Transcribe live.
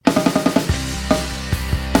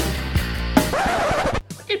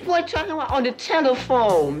boy talking about on the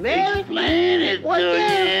telephone, man? Explain it What to the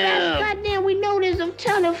hell? him. Goddamn, we know there's a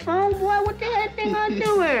telephone, boy. What the hell that thing gonna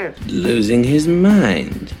do here? Losing his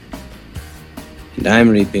mind. And I'm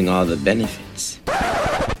reaping all the benefits.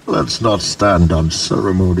 Let's not stand on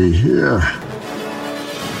ceremony here.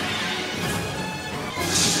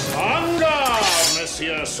 En garde,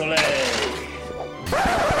 Monsieur Soleil.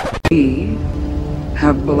 We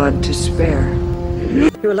have blood to spare.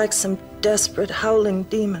 You're like some desperate howling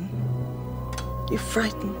demon. You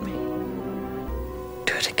frightened me.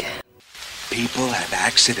 Do it again. People have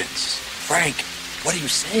accidents. Frank, what are you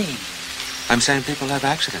saying? I'm saying people have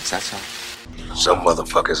accidents, that's all. Some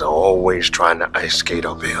motherfuckers are always trying to ice skate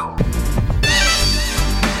uphill.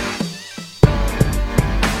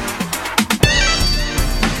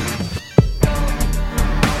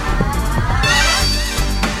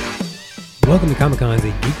 Welcome to Comic-Con's, a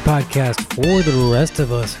geek podcast for the rest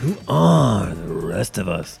of us. Who are the rest of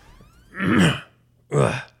us? Had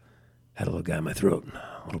a little guy in my throat,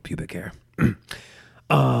 a little pubic hair.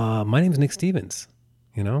 My name's Nick Stevens,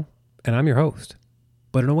 and I'm your host.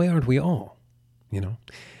 But in a way, aren't we all?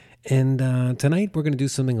 And tonight we're going to do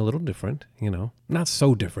something a little different, not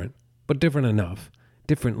so different, but different enough,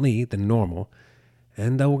 differently than normal.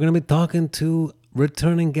 And we're going to be talking to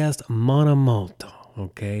returning guest Monomoto,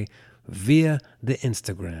 okay, via the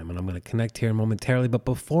Instagram. And I'm going to connect here momentarily. But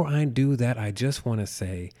before I do that, I just want to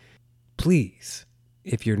say, please,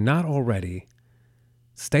 if you're not already,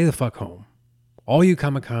 stay the fuck home. All you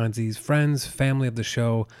Comic-Consies, friends, family of the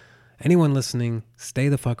show, anyone listening, stay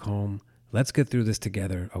the fuck home. Let's get through this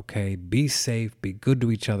together, okay? Be safe, be good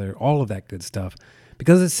to each other, all of that good stuff.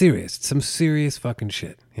 Because it's serious. It's some serious fucking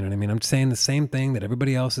shit. You know what I mean? I'm saying the same thing that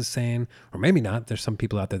everybody else is saying, or maybe not. There's some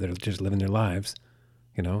people out there that are just living their lives,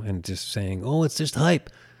 and just saying, oh, it's just hype.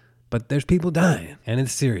 But there's people dying, and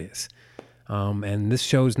it's serious. And this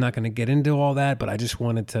show's not going to get into all that, but I just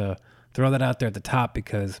wanted to throw that out there at the top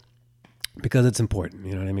because it's important.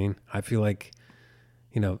 You know what I mean? I feel like,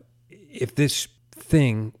 if this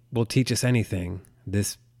thing will teach us anything,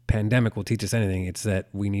 this pandemic will teach us anything, it's that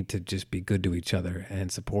we need to just be good to each other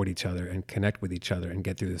and support each other and connect with each other and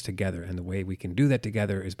get through this together. And the way we can do that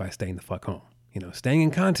together is by staying the fuck home. Staying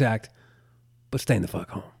in contact, but staying the fuck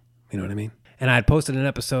home. You know what I mean? And I had posted an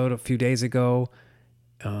episode a few days ago,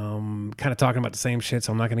 kind of talking about the same shit,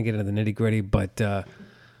 so I'm not going to get into the nitty gritty, but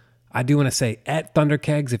I do want to say, at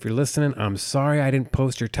Thunderkegs, if you're listening, I'm sorry I didn't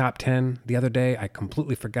post your top 10 the other day. I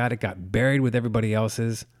completely forgot. It got buried with everybody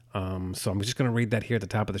else's. So I'm just going to read that here at the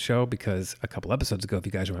top of the show because a couple episodes ago, if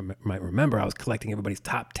you guys might remember, I was collecting everybody's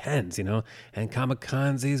top 10s, and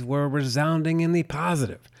Comic-Consies were resounding in the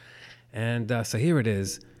positive. And so here it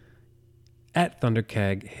is. At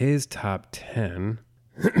Thunderkeg, his top 10.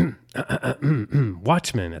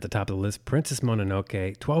 Watchmen at the top of the list, Princess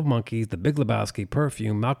Mononoke, 12 Monkeys, The Big Lebowski,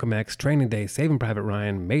 Perfume, Malcolm X, Training Day, Saving Private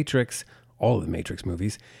Ryan, Matrix, all of the Matrix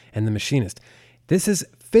movies, and The Machinist. This is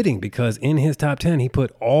fitting because in his top 10, he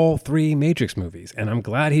put all 3 Matrix movies. And I'm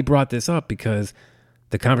glad he brought this up because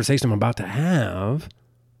the conversation I'm about to have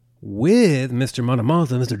with Mr.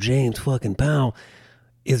 Monomoto, Mr. James fucking Powell,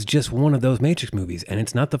 is just one of those Matrix movies. And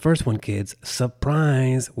it's not the first one, kids.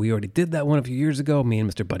 Surprise. We already did that one a few years ago. Me and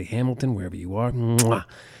Mr. Buddy Hamilton, wherever you are. Mwah.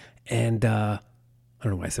 And I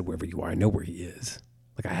don't know why I said wherever you are. I know where he is.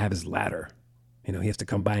 Like I have his ladder. He has to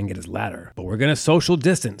come by and get his ladder. But we're going to social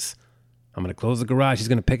distance. I'm going to close the garage. He's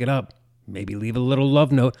going to pick it up. Maybe leave a little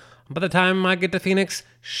love note. By the time I get to Phoenix,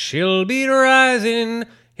 she'll be rising.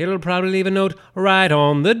 He'll probably leave a note right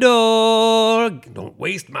on the door. Don't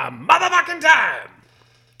waste my motherfucking time.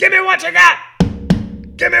 Give me what you got!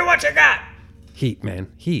 Give me what you got! Heat,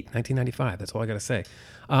 man. Heat, 1995. That's all I got to say.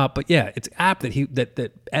 But yeah, it's apt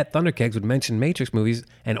that at Thunderkegs would mention Matrix movies,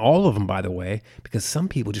 and all of them, by the way, because some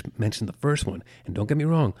people just mention the first one. And don't get me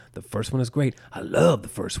wrong, the first one is great. I love the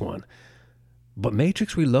first one. But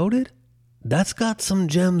Matrix Reloaded, that's got some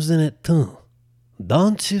gems in it too.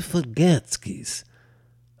 Don't you forget, skis.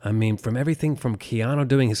 I mean, from everything from Keanu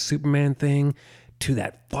doing his Superman thing to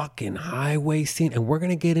that fucking highway scene. And we're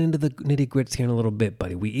going to get into the nitty grits here in a little bit,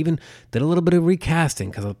 buddy. We even did a little bit of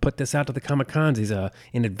recasting because I'll put this out to the Comic-Consies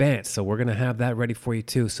in advance. So we're going to have that ready for you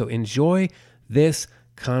too. So enjoy this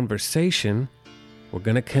conversation. We're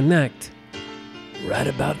going to connect right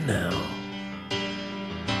about now.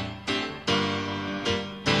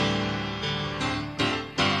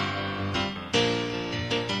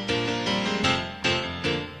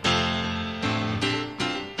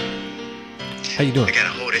 How you doing? I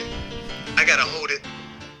gotta hold it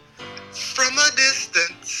from a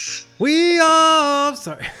distance. We are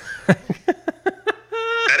sorry. Now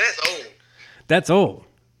that's old. That's old.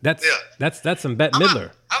 Yeah. That's some Bette Midler.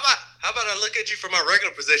 How about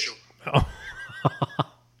regular position.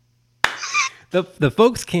 The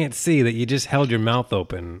folks can't see that you just held your mouth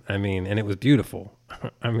open. I mean, and it was beautiful.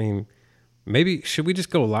 I mean, maybe should we just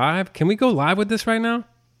go live? Can we go live with this right now?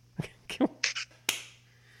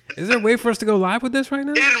 Is there a way for us to go live with this right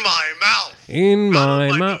now? In my mouth. In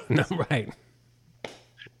my mouth. No, right.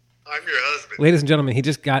 I'm your husband. Ladies and gentlemen, he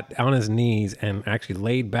just got on his knees and actually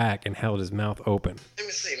laid back and held his mouth open. Let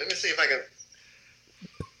me see. Let me see if I can.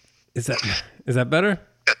 Is that better?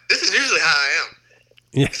 This is usually how I am.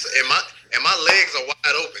 Yes. And my legs are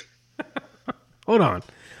wide open. Hold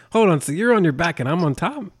on. So you're on your back and I'm on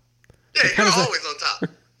top? Yeah, you're always on top.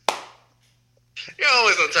 You're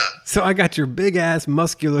always on top. So I got your big ass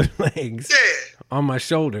muscular legs on my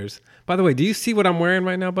shoulders. By the way, do you see what I'm wearing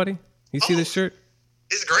right now, buddy? You see this shirt?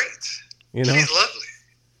 It's great. You know? She's lovely.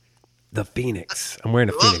 The Phoenix. I'm wearing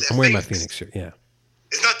a Phoenix. I'm wearing my Phoenix shirt, yeah.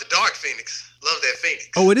 It's not the dark Phoenix. Love that Phoenix.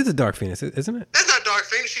 Oh, it is a dark Phoenix, isn't it? That's not dark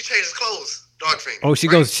Phoenix. She changes clothes. Dark Phoenix. Oh,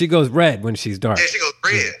 she goes red when she's dark. Yeah, she goes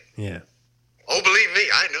red. Yeah. Oh, believe me,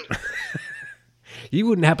 I know. You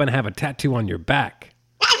wouldn't happen to have a tattoo on your back.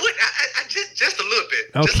 Well, I would. I just a little bit.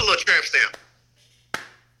 Okay. Just a little tramp stamp.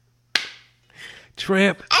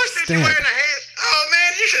 Tramp Oh, since you're stamp. wearing a hat. Oh,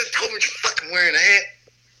 man, you should have told me you're fucking wearing a hat.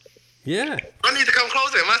 Yeah. I need to come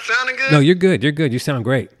closer. Am I sounding good? No, you're good. You're good. You sound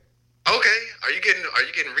great. Okay. Are you getting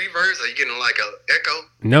reverbs? Are you getting like a echo?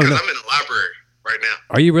 No, Because no. I'm in the library right now.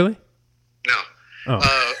 Are you really? No.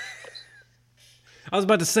 Oh. I was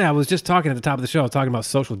about to say, I was just talking at the top of the show, I was talking about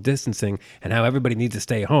social distancing and how everybody needs to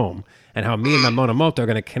stay home and how me and my Monomoto are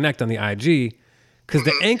going to connect on the IG because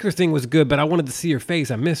the anchor thing was good, but I wanted to see your face.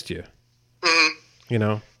 I missed you. Mm-hmm. You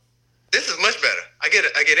know? This is much better. I get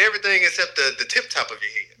everything except the tip top of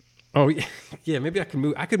your head. Oh, yeah. Maybe I can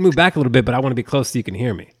move. I could move back a little bit, but I want to be close so you can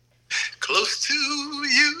hear me. Close to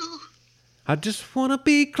you. I just want to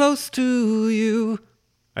be close to you.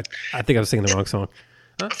 I think I was singing the wrong song.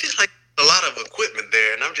 I feel like a lot of equipment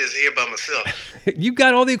there, and I'm just here by myself. You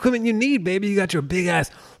got all the equipment you need, baby. You got your big ass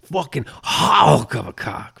fucking hulk of a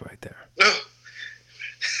cock right there. No,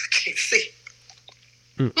 I can't see.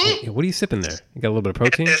 Yeah, what are you sipping there? You got a little bit of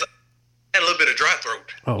protein? I had a little bit of dry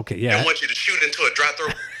throat. Oh, okay, yeah. I want you to shoot into a dry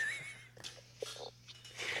throat.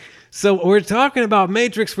 So we're talking about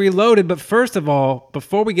Matrix Reloaded, but first of all,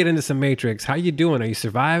 before we get into some Matrix, how you doing? Are you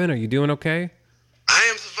surviving? Are you doing okay? I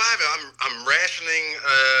am surviving. I'm rationing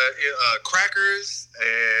crackers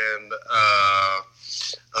and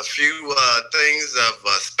a few things of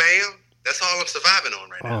spam. That's all I'm surviving on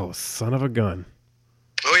right now. Oh, son of a gun.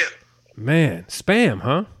 Oh yeah. Man, spam,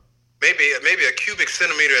 huh? Maybe a cubic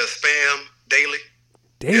centimeter of spam daily.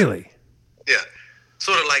 Daily? Yeah.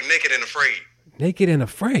 Sort of like Naked and Afraid. Naked and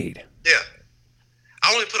Afraid? Yeah.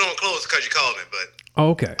 I only put on clothes because you called me, but Oh,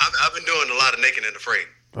 okay. I've been doing a lot of Naked and Afraid.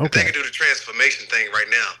 Okay. If they can do the transformation thing right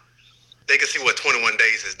now, they can see what 21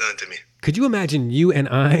 days has done to me. Could you imagine you and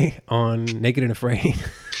I on Naked and Afraid?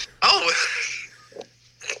 Oh.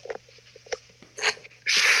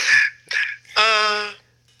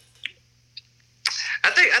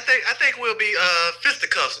 I think we'll be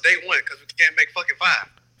fisticuffs day one because we can't make fucking five.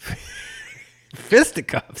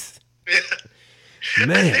 Fisticuffs? Yeah.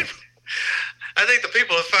 Man. I think the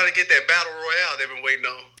people are finally get that battle royale they've been waiting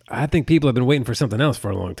on. I think people have been waiting for something else for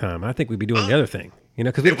a long time. I think we'd be doing the other thing. You know,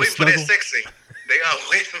 because we They're have to waiting for that snuggle. sex scene. They are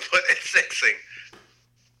waiting for that sex scene.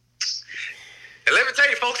 And let me tell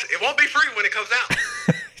you, folks, it won't be free when it comes out.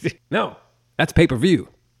 No, that's pay-per-view.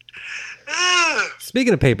 Ah.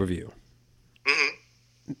 Speaking of pay-per-view,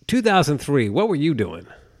 Mm-hmm. 2003, what were you doing?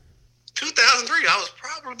 2003, I was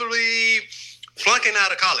probably flunking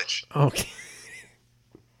out of college. Okay.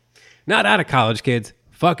 Not out of college, kids.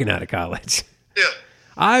 Fucking out of college. Yeah.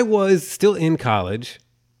 I was still in college.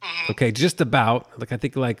 Mm-hmm. Okay, just about. I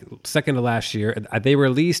think second to last year. They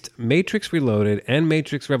released Matrix Reloaded and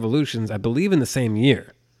Matrix Revolutions, I believe, in the same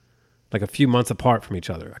year. Like a few months apart from each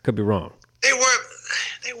other. I could be wrong. They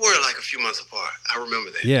were like a few months apart. I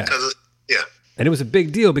remember that. Yeah. Yeah. And it was a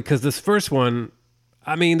big deal because this first one,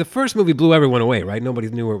 I mean, the first movie blew everyone away, right? Nobody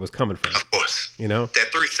knew where it was coming from. Of course. You know? That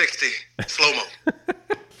 360 slow-mo.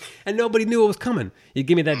 And nobody knew it was coming. You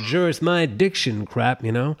give me that Juris My Addiction crap,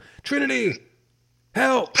 you know? Trinity,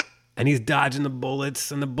 help! And he's dodging the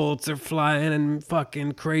bullets, and the bullets are flying, and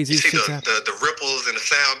fucking crazy You see shit's the happening. the ripples and the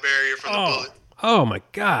sound barrier from the bullet. Oh my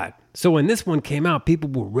God. So when this one came out, people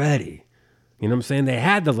were ready. You know what I'm saying? They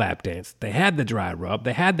had the lap dance. They had the dry rub.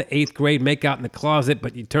 They had the 8th grade make out in the closet,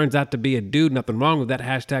 but he turns out to be a dude. Nothing wrong with that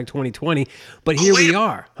hashtag 2020. But here we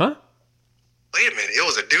are. Huh? Wait a minute. It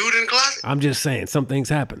was a dude in the closet? I'm just saying, some things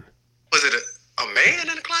happen. Was it a man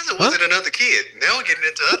in the closet? Was it another kid? Now we're getting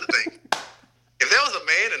into other things. If there was a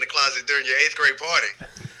man in the closet during your 8th grade party,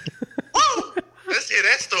 woo! Let's hear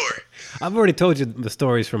that story. I've already told you the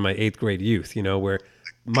stories from my 8th grade youth, you know, where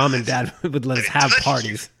mom and dad would let us have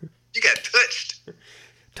parties. You got touched.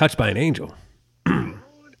 Touched by an angel. I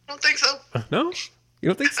don't think so. No? You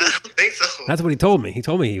don't think so? I don't think so. That's what he told me. He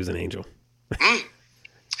told me he was an angel.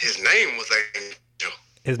 His name was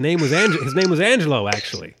Angel. His name was Angelo,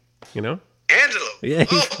 actually. You know? Angelo. Yeah,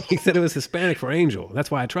 he said it was Hispanic for angel. That's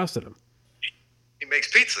why I trusted him. He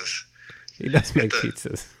makes pizzas. He does make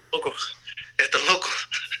pizzas. At the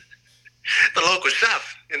local shop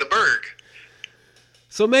in the Berg.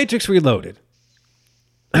 So Matrix Reloaded.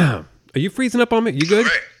 Are you freezing up on me? You good?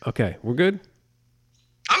 Right. Okay, we're good?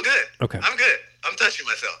 I'm good. Okay. I'm good. I'm touching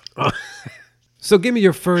myself. So give me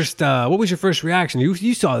your first, what was your first reaction?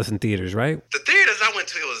 You saw this in theaters, right? The theaters I went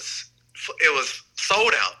to, it was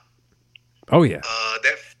sold out. Oh, yeah.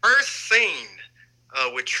 That first scene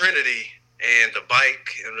with Trinity and the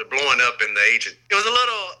bike and the blowing up and the agent, it was a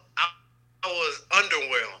little, I was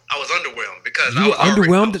underwhelmed because You were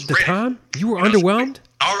underwhelmed at the time? You were underwhelmed?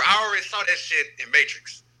 I already saw that shit in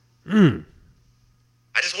Matrix.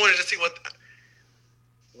 I just wanted to see what...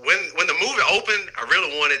 When the movie opened, I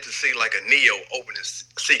really wanted to see like a Neo opening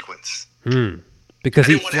sequence. Because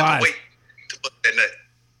he I didn't want to have flies. to wait to put that nut.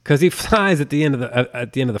 Because he flies at the end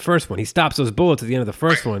of the first one. He stops those bullets at the end of the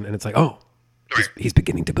first one, and it's like, oh, he's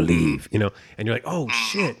beginning to believe, you know. And you're like, oh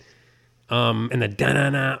shit. And the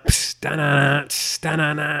da-na-na, da-na-na,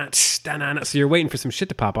 da-na-na, da-na-na. So you're waiting for some shit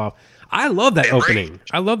to pop off. I love that opening.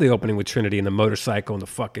 I love the opening with Trinity and the motorcycle and the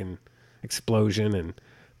fucking explosion and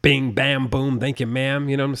bing, bam, boom, thank you, ma'am.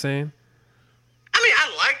 You know what I'm saying? I mean,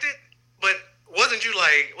 I liked it, but wasn't you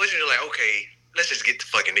like, okay, let's just get to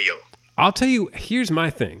fucking Neo? I'll tell you, here's my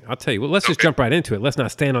thing. I'll tell you, well, let's just jump right into it. Let's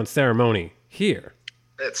not stand on ceremony here.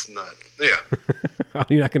 That's not, yeah.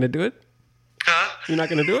 You're not going to do it? Huh? You're not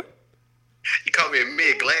going to do it? You caught me a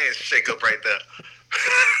mid-glass shake-up right there.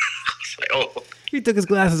 It's like, oh. He took his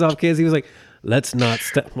glasses off, kids. He was like, let's not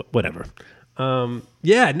whatever.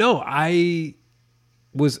 Yeah, no, I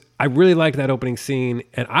really liked that opening scene,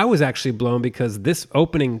 and I was actually blown because this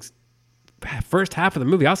opening first half of the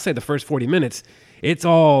movie, I'll say the first 40 minutes, it's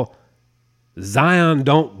all Zion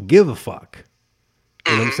don't give a fuck.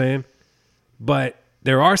 You know what I'm saying? But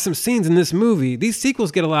there are some scenes in this movie. These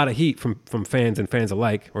sequels get a lot of heat from fans and fans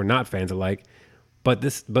alike, or not fans alike. But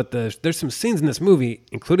there's some scenes in this movie,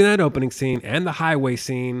 including that opening scene and the highway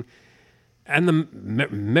scene and the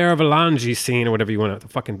Merovingi scene or whatever you want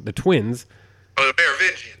to, the twins. Oh, the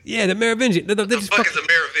Merovingian. Yeah, the Merovingian. The fuck is a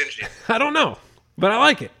Merovingian? I don't know, but I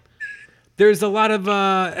like it. There's a lot of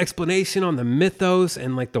explanation on the mythos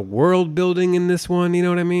and like the world building in this one. You know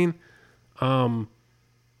what I mean?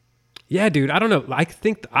 Yeah, dude. I don't know. I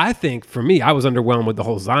think for me, I was underwhelmed with the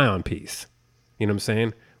whole Zion piece. You know what I'm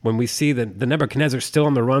saying? When we see the Nebuchadnezzar still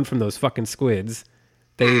on the run from those fucking squids,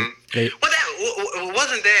 they. Well, that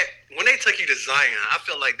wasn't that when they took you to Zion. I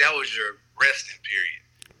felt like that was your resting period.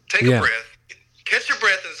 Take a breath, catch your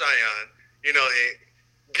breath in Zion. You know,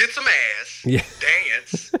 get some ass,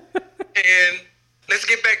 dance, and let's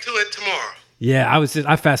get back to it tomorrow. Yeah,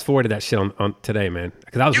 I fast forwarded that shit on today, man,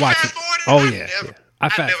 because I was watching. Oh yeah. I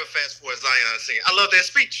never fast forward Zion singing. I love that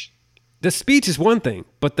speech. The speech is one thing,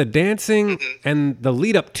 but the dancing and the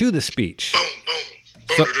lead up to the speech. Boom,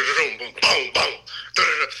 boom, boom, boom, boom, boom.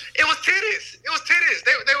 It was titties. It was titties.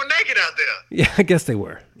 They were naked out there. Yeah, I guess they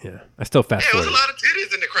were. Yeah, I still fast forward. There was a lot of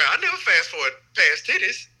titties in the crowd. I never fast forward past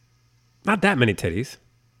titties. Not that many titties.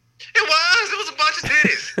 It was a bunch of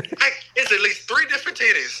titties. It's at least 3 different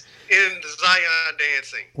titties in the Zion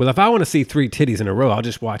dancing. Well, if I want to see 3 titties in a row, I'll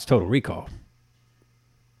just watch Total Recall.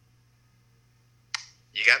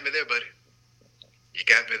 You got me there, buddy. You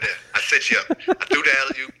got me there. I set you up. I threw the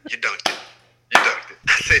alley-oop. You dunked it.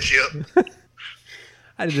 I set you up.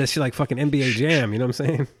 I did that shit like fucking NBA Jam, you know what I'm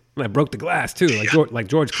saying? And I broke the glass too, like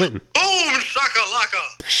George Clinton. Boom, shaka-laka.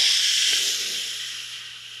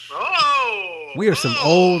 Oh. We are some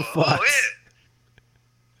old fucks.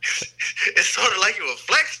 It's sort of like you were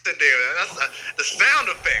flexing there. That's the sound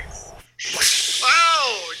effects.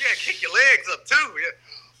 Oh, yeah, kick your legs up too.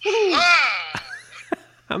 Yeah. Ah.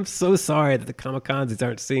 I'm so sorry that the Kamikazes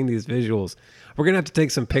aren't seeing these visuals. We're going to have to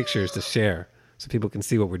take some pictures to share so people can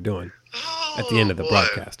see what we're doing at the end of the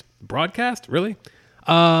broadcast. Broadcast? Really?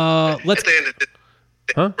 Let's. At the end of the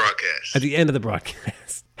broadcast. At the end of the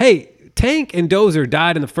broadcast. Hey, Tank and Dozer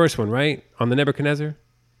died in the first one, right? On the Nebuchadnezzar?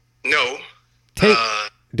 No. Tank.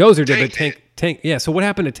 Dozer did, but Tank. Yeah, so what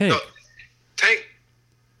happened to Tank? No, Tank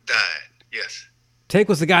died, yes. Tank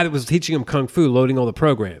was the guy that was teaching him Kung Fu, loading all the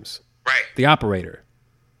programs. Right. The operator.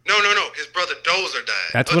 No. His brother Dozer died.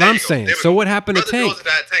 That's what I'm saying. So what happened to Tank? Brother Dozer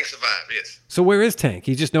died. Tank survived. Yes. So where is Tank?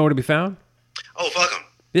 He's just nowhere to be found? Oh, fuck him.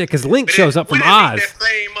 Yeah, because Link shows up from We Oz. didn't need that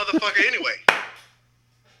same motherfucker anyway.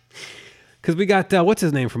 Because we got, what's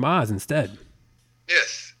his name from Oz instead?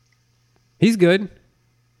 Yes. He's good.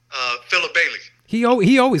 Philip Bailey.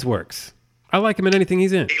 He always works. I like him in anything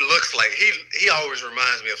he's in. He looks like he always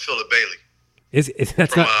reminds me of Philip Bailey.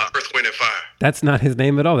 That's from not Earth, Wind, and Fire. That's not his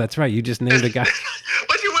name at all. That's right. You just named a guy.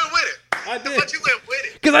 But you went with it. I did. But you went with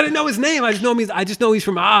it. Because I didn't know his name. I just know he's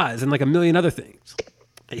from Oz and like a million other things.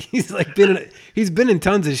 He's like he's been in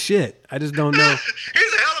tons of shit. I just don't know.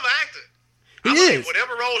 He's a hell of an actor. He is.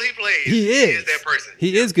 Whatever role he plays, He is that person.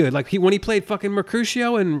 He is good. Like when he played fucking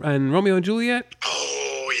Mercutio and Romeo and Juliet.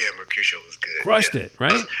 Oh yeah, Mercutio was good. Crushed it,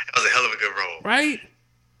 right? That was a hell of a good role. Right?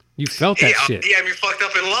 You felt that shit. He had me fucked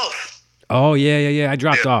up in Lost. Oh yeah. I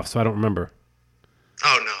dropped off, so I don't remember.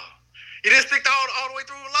 Oh no, you didn't stick all the way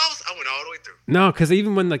through Lost. I went all the way through. No, because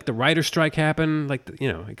even when like the writer's strike happened, like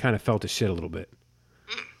it kind of fell to shit a little bit.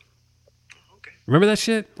 Okay. Remember that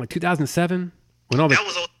shit? Like 2007 when all that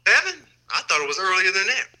was 07. I thought it was earlier than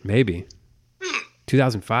that. Maybe.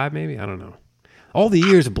 2005, maybe? I don't know. All the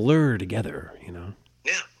years blur together, Yeah.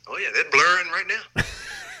 Oh, yeah. They're blurring right now.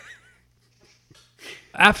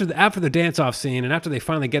 After the dance-off scene and after they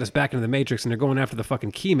finally get us back into the Matrix and they're going after the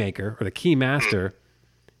fucking key maker or the key master,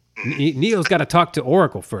 Neo's got to talk to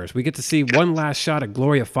Oracle first. We get to see one last shot of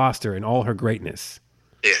Gloria Foster in all her greatness.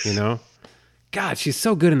 Yes. God, she's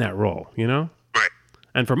so good in that role, Right.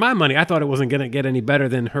 And for my money, I thought it wasn't going to get any better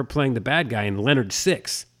than her playing the bad guy in Leonard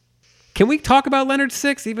Six. Can we talk about Leonard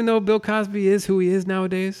Six, even though Bill Cosby is who he is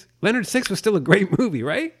nowadays? Leonard Six was still a great movie,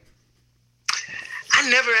 right? I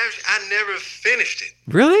never finished it.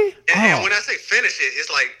 Really? And when I say finish it,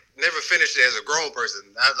 it's like never finished it as a grown person.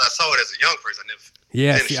 I saw it as a young person. I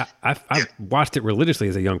never finished it. I watched it religiously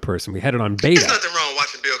as a young person. We had it on beta. There's nothing wrong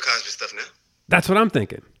watching Bill Cosby stuff now. That's what I'm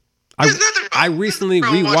thinking. There's nothing wrong. I recently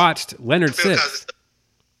rewatched Leonard Six.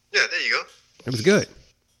 Yeah, there you go. It was good.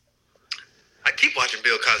 I keep watching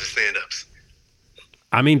Bill Cosby stand-ups.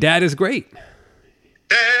 I mean, Dad is great.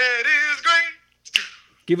 Dad is great.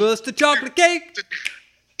 Give us the chocolate cake.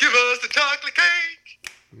 Give us the chocolate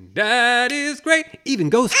cake. Dad is great. Even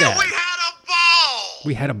Ghost Dad. And we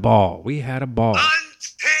had a ball. We had a ball.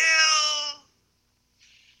 Until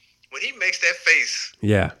when he makes that face.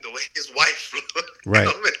 Yeah. The way his wife looked. Right.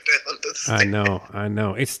 Coming down the stairs. I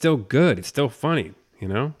know. It's still good. It's still funny,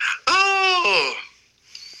 Oh.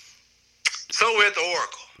 So we're at the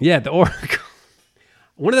Oracle. Yeah, the Oracle.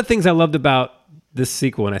 One of the things I loved about this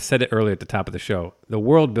sequel, and I said it earlier at the top of the show, the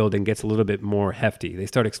world building gets a little bit more hefty. They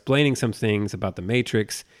start explaining some things about the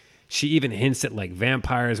Matrix. She even hints at like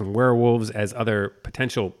vampires and werewolves as other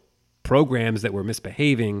potential programs that were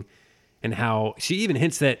misbehaving, and how she even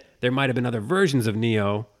hints that there might have been other versions of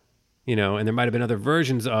Neo, and there might have been other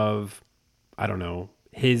versions of, I don't know,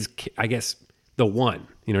 I guess, the one.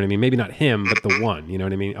 You know what I mean? Maybe not him, but the one. You know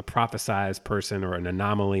what I mean? A prophesized person or an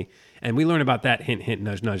anomaly. And we learn about that, hint, hint,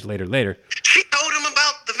 nudge, nudge, later. She told him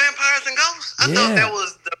about the vampires and ghosts? I thought that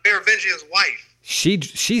was the Merovingian's wife.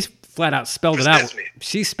 She's flat out spelled it out.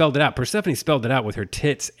 She spelled it out. Persephone spelled it out with her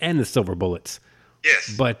tits and the silver bullets.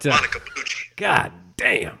 Yes. But Monica Bellucci. God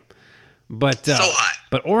damn. But so hot.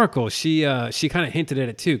 But Oracle, she kind of hinted at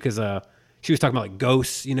it too, because she was talking about like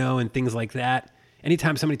ghosts, and things like that.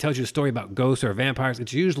 Anytime somebody tells you a story about ghosts or vampires,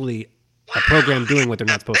 it's usually a program doing what they're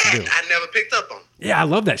not supposed to do. I never picked up on. Yeah, I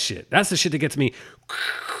love that shit. That's the shit that gets me.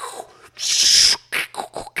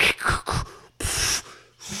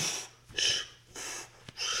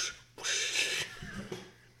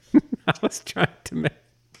 I was trying to make...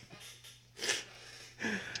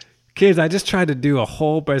 Kids, I just tried to do a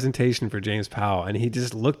whole presentation for James Powell, and he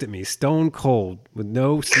just looked at me stone cold with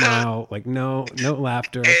no smile, like no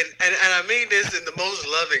laughter. And I mean this in the most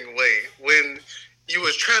loving way. When you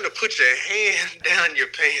was trying to put your hand down your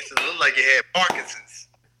pants, it looked like you had Parkinson's.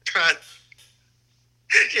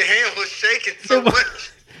 Your hand was shaking so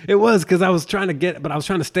much. It was because I was trying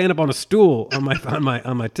to stand up on a stool on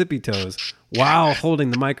my tippy toes while holding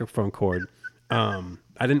the microphone cord. I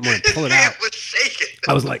didn't want to pull it out. Was shaking.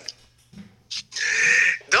 I was like,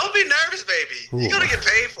 "Don't be nervous, baby. You're gonna get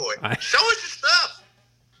paid for it. Show us your stuff."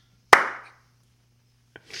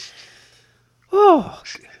 Oh,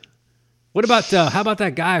 what about how about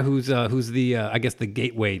that guy who's the I guess the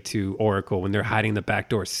gateway to Oracle when they're hiding the back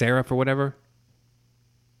door, Seraph or whatever?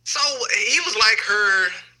 So he was like her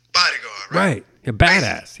bodyguard, right? A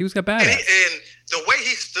badass. He was a badass. And the way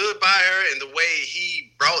he stood by her and the way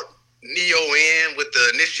he brought Neo in with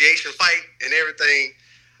the initiation fight and everything,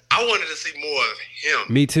 I wanted to see more of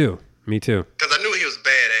him. Me too. Me too. Because I knew he was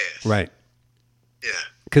badass. Right. Yeah.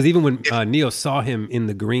 Because even when Neo saw him in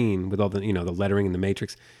the green with all the, you know, the lettering in the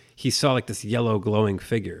Matrix, he saw like this yellow glowing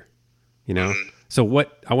figure, you know? Mm-hmm. So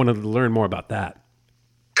I wanted to learn more about that.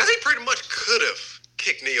 Because he pretty much could have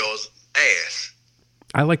kicked Neo's ass.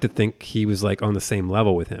 I like to think he was like on the same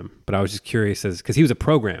level with him, but I was just curious because he was a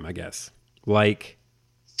program, I guess. Like.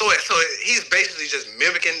 So he's basically just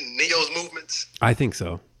mimicking Neo's movements? I think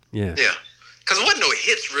so. Yeah. Yeah. Because there wasn't no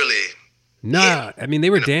hits really. Nah, I mean, they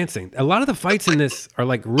were dancing. A lot of the fights in this are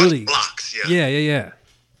like really. Blocks, yeah. Yeah.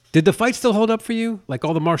 Did the fight still hold up for you? Like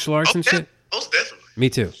all the martial arts and shit? Most definitely. Me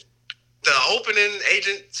too. The opening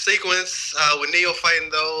agent sequence with Neo fighting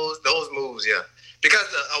those moves, yeah. Because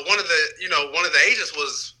one of the agents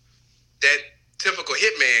was that typical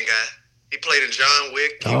hitman guy. He played in John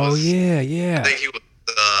Wick. Yeah. I think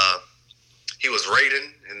he was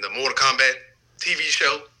Raiden in the Mortal Kombat TV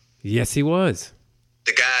show. Yes, he was.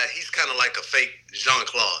 The guy, he's kind of like a fake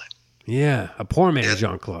Jean-Claude. Yeah, a poor man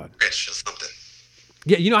Jean-Claude. Rich or something.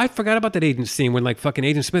 Yeah, you know, I forgot about that agent scene when like fucking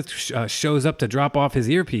Agent Smith shows up to drop off his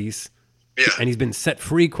earpiece. Yeah. And he's been set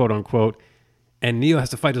free, quote unquote. And Neo has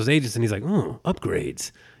to fight those agents and he's like,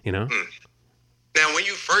 upgrades, you know? Now, when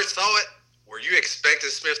you first saw it, were you expecting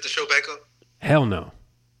Smith to show back up? Hell no.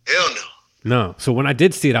 Hell no. No. So when I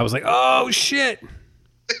did see it, I was like, oh shit.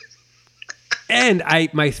 And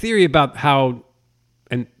my theory about how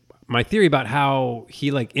he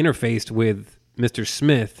like interfaced with Mr.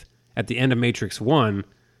 Smith at the end of Matrix 1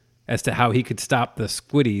 as to how he could stop the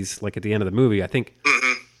squiddies like at the end of the movie. I think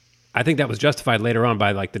that was justified later on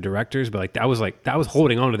by like the directors, but like that was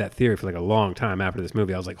holding on to that theory for like a long time after this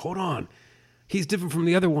movie. I was like, hold on. He's different from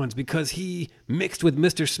the other ones because he mixed with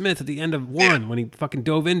Mr. Smith at the end of 1 when he fucking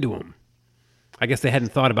dove into him. I guess they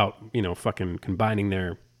hadn't thought about, you know, fucking combining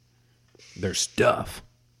their stuff.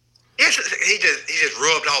 He just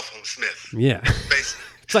rubbed off on Smith. Yeah.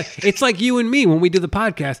 Basically. it's like you and me when we do the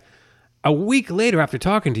podcast. A week later after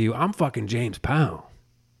talking to you, I'm fucking James Powell.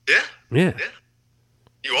 Yeah. Yeah. Yeah.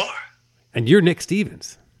 You are. And you're Nick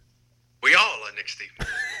Stevens. We all are Nick Stevens.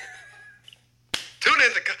 Tune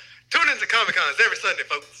into Comic-Cons every Sunday,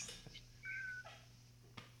 folks.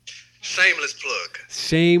 Shameless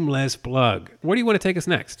plug. Where do you want to take us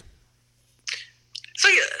next?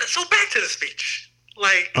 So back to the speech.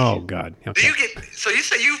 Like, oh God. Okay. So you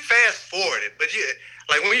say you fast forwarded, but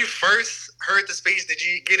when you first heard the speech, did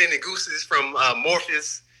you get any goosies from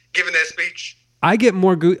Morpheus giving that speech? I get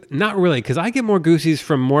more not really, because I get more goosies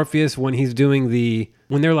from Morpheus when he's doing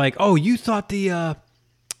when they're like, oh, you thought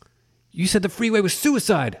you said the freeway was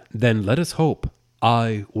suicide. Then let us hope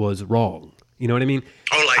I was wrong. You know what I mean?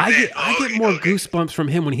 Oh, like I that. get more goosebumps from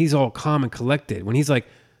him when he's all calm and collected. When he's like,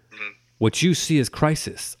 what you see is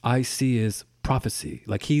crisis, I see is prophecy.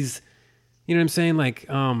 Like he's, you know what I'm saying? Like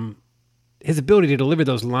his ability to deliver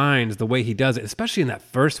those lines the way he does it, especially in that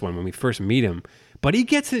first one when we first meet him. But he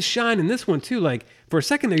gets his shine in this one too. Like for a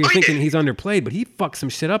second there, you're thinking he's underplayed, but he fucks some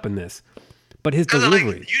shit up in this. But his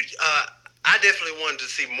delivery. I definitely wanted to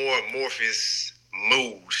see more Morpheus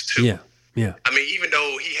moves too. Yeah. I mean, even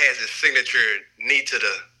though he has his signature knee to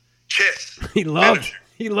the chest. He loves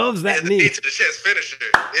that knee. Knee to the chest finisher.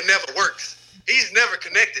 It never works. He's never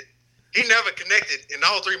connected. He never connected in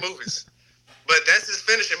all 3 movies. But that's his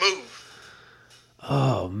finishing move.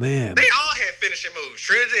 Oh, man. They all had finishing moves.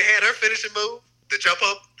 Trinity had her finishing move. The jump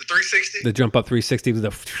up, the 360. The jump up 360 with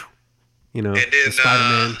the, you know, and then, the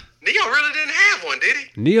Spider-Man. Neo really didn't have one, did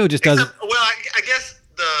he? Neo just doesn't. Well, I guess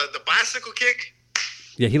the bicycle kick.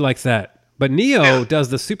 Yeah, he likes that. But Neo does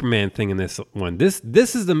the Superman thing in this one. This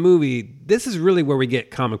is the movie. This is really where we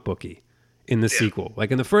get comic booky in the sequel.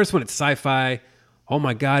 Like in the first one, it's sci-fi. Oh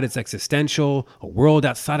my God, it's existential. A world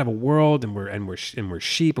outside of a world, and we're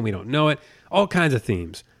sheep, and we don't know it. All kinds of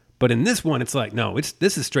themes. But in this one, it's like no,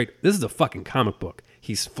 this is a fucking comic book.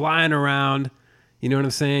 He's flying around. You know what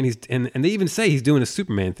I'm saying? And they even say he's doing a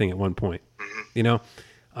Superman thing at one point. Mm-hmm. You know,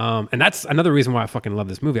 and that's another reason why I fucking love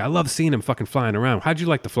this movie. I love seeing him fucking flying around. How'd you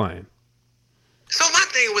like the flying? So my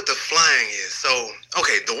thing with the flying is,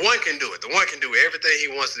 the one can do it. The one can do everything he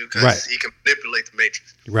wants to do because he can manipulate the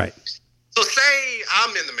Matrix. Right. So say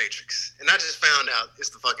I'm in the Matrix and I just found out it's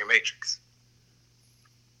the fucking Matrix.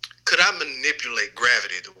 Could I manipulate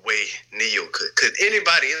gravity the way Neo could? Could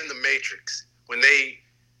anybody in the Matrix, when they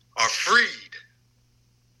are freed,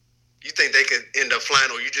 you think they could end up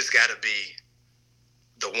flying, or you just got to be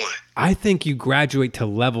the one? I think you graduate to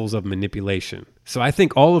levels of manipulation. So I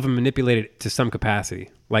think all of them manipulated it to some capacity.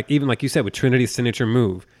 Like even like you said with Trinity's signature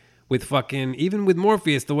move, even with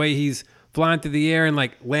Morpheus, the way he's flying through the air and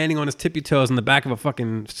like landing on his tippy toes in the back of a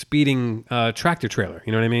fucking speeding tractor trailer.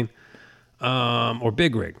 You know what I mean? or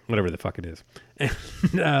Big Rig, whatever the fuck it is.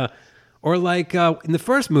 And, or like in the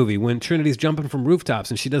first movie when Trinity's jumping from rooftops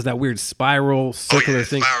and she does that weird spiral circular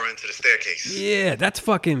thing. Spiral into the staircase. Yeah,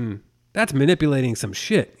 that's manipulating some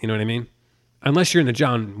shit. You know what I mean? Unless you're in the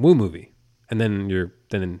John Woo movie, and then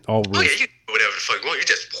then all rules. Oh yeah, you do whatever the fuck you want. You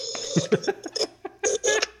just.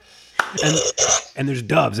 and there's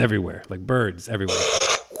doves everywhere, like birds everywhere.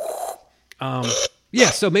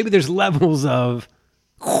 Yeah, so maybe there's levels of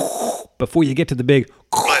before you get to the big.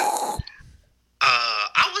 But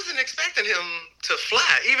I wasn't expecting him to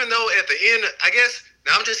fly, even though at the end, I guess.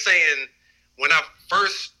 Now I'm just saying, when I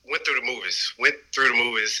first went through the movies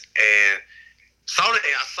and I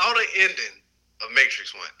saw the ending of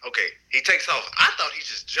Matrix 1. Okay, he takes off. I thought he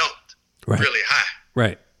just jumped really high.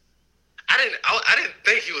 Right. I didn't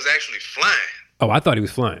think he was actually flying. Oh, I thought he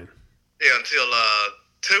was flying. Yeah, until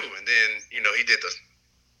 2, and then he did the.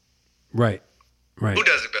 Right. Who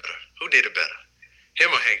does it better? Who did it better? Him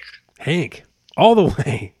or Hank? Hank, all the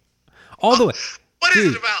way. What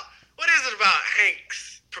is it about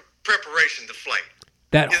Hank's preparation to flight?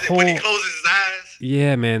 That is whole, it when he closes his eyes?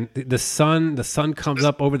 Yeah, man. The sun comes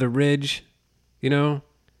up over the ridge, and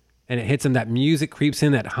it hits him. That music creeps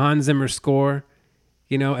in, that Hans Zimmer score,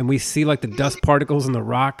 and we see like the dust particles in the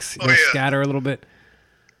rocks scatter a little bit.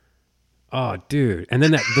 Oh, dude. And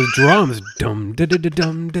then the drums. Dum da da da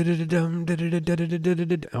dum da da da dum da da da da da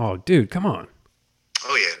da da. Oh, dude, come on.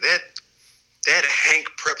 Oh yeah, that Hank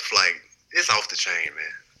prep flight is off the chain, man.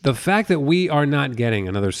 The fact that we are not getting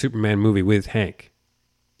another Superman movie with Hank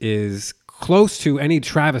is close to any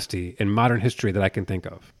travesty in modern history that I can think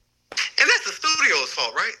of. And that's the studio's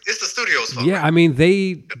fault, right? It's the studio's fault. Yeah, right? I mean,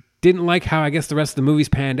 they didn't like how I guess the rest of the movies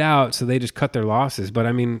panned out, so they just cut their losses. But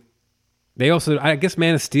I mean, they also, I guess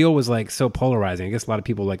Man of Steel was like so polarizing. I guess a lot of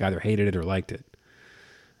people like either hated it or liked it.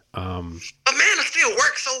 But Man of Steel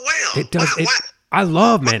works so well. It does. I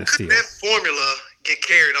love Man of Steel. That formula get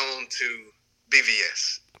carried on to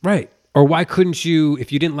BVS. Right. Or why couldn't you,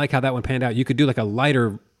 if you didn't like how that one panned out, you could do like a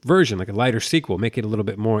lighter version, like a lighter sequel, make it a little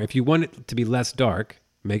bit more. If you want it to be less dark,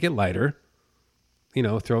 make it lighter.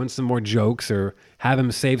 Throw in some more jokes or have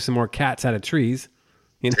him save some more cats out of trees.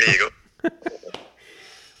 There you go.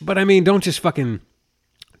 But I mean, don't just throw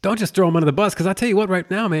him under the bus. Because I tell you what, right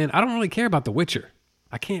now, man, I don't really care about The Witcher.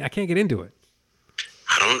 I can't get into it.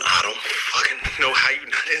 I don't fucking know how you're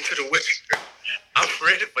not into The Witcher. I'm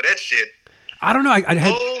ready for that shit. I don't know. I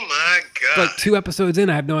had, oh my god! Like 2 episodes in,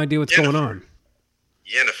 I have no idea what's going on.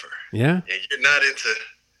 Yennefer. Yeah. Yeah, you're not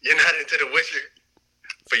into The Witcher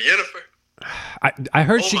for Yennefer. I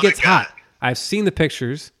heard she gets hot. I've seen the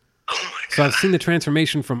pictures. Oh my god! So I've seen the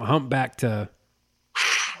transformation from humpback to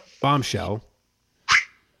bombshell.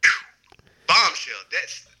 Bombshell.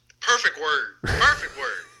 That's the perfect word. Perfect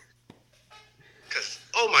word. Because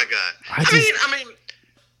oh my god! I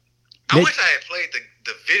wish I had played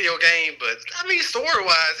the video game, but I mean,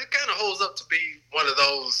 story-wise, it kind of holds up to be one of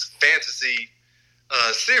those fantasy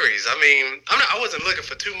series. I mean, I wasn't looking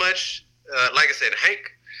for too much. Like I said,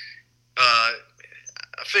 Hank. I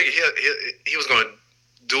figured he was going to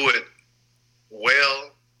do it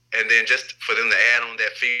well, and then just for them to add on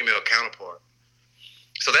that female counterpart.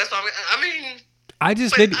 So that's all. I mean, I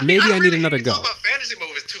just maybe I need another go. You talk about fantasy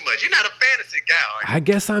movies too much. You're not a fantasy guy. I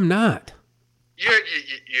guess I'm not.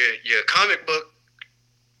 You're comic book.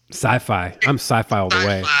 Sci-fi. I'm sci-fi all the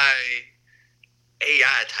way. Sci-fi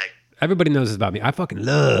AI type. Everybody knows this about me. I fucking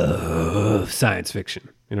love science fiction.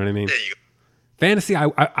 You know what I mean? There you go. Fantasy,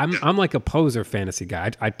 I'm like a poser fantasy guy.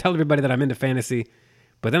 I tell everybody that I'm into fantasy,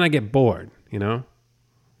 but then I get bored, I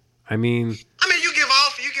mean, you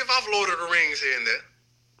give off Lord of the Rings here and there.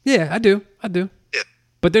 Yeah, I do. Yeah.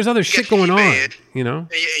 But there's other shit going on, And you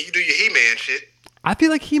do your He-Man shit. I feel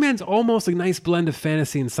like He-Man's almost a nice blend of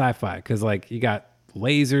fantasy and sci-fi, because like you got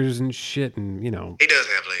lasers and shit, and He does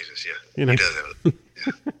have lasers, yeah. He does have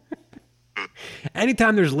yeah.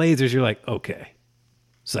 Anytime there's lasers, you're like, okay,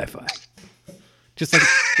 sci-fi. Just like,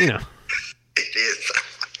 It is.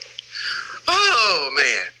 Oh,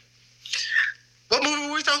 man. What movie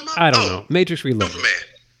were we talking about? I don't know. Matrix Reloaded. Superman.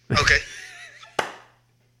 Okay.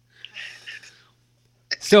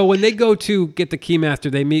 So when they go to get the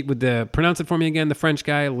Keymaster, they meet with pronounce it for me again, the French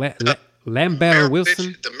guy, Lambert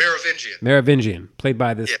Wilson? The Merovingian. Merovingian, played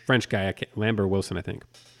by this French guy, Lambert Wilson, I think.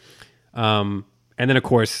 And then, of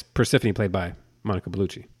course, Persephone, played by Monica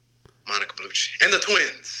Bellucci. And the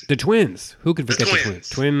twins. The twins. Who could forget the twins?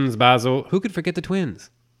 Twins, Basil. Who could forget the twins?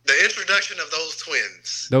 The introduction of those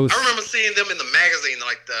twins. I remember seeing them in the magazine.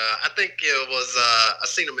 I think it was, I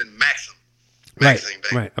seen them in Maxim magazine.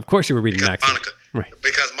 Right. Of course you were reading Maxim.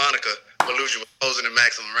 Because Monica Bellucci was posing in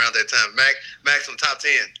Maxim around that time. Maxim top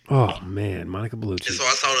 10. Oh man, Monica Bellucci. And so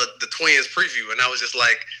I saw the Twins preview, and I was just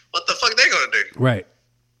like, "What the fuck they gonna do?" Right.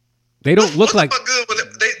 They don't look like good.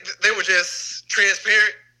 They were just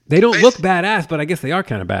transparent. They don't look badass, but I guess they are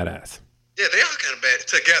kind of badass. Yeah, they are kind of bad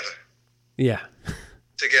together. Yeah.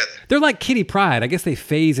 Together. They're like Kitty Pryde. I guess they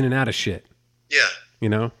phase in and out of shit. Yeah. You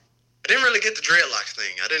know? I didn't really get the dreadlocks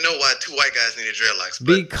thing. I didn't know why two white guys needed dreadlocks.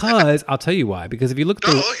 Because I'll tell you why. Because if you look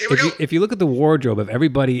at if you look at the wardrobe of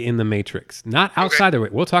everybody in the Matrix, not outside the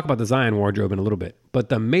we'll talk about the Zion wardrobe in a little bit, but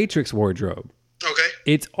the Matrix wardrobe. Okay.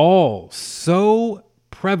 It's all so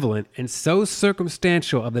prevalent and so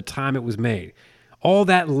circumstantial of the time it was made. All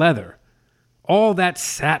that leather, all that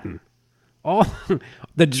satin, all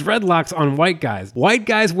the dreadlocks on white guys. White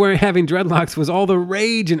guys having dreadlocks was all the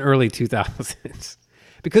rage in early 2000s.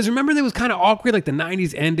 Because remember, it was kind of awkward, like the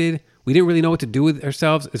 90s ended. We didn't really know what to do with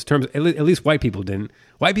ourselves, at least white people didn't.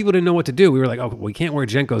 White people didn't know what to do. We were like, oh, we can't wear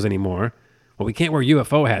Jenkos anymore. Well, we can't wear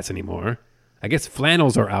UFO hats anymore. I guess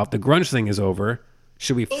flannels are out. The grunge thing is over.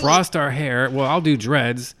 Should we frost our hair? Well, I'll do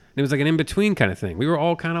dreads. And it was like an in-between kind of thing. We were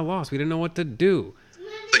all kind of lost. We didn't know what to do.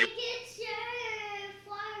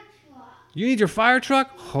 You need your fire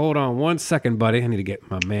truck? Hold on 1 second, buddy. I need to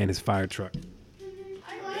get my man his fire truck.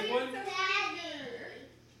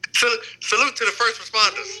 Salute to the first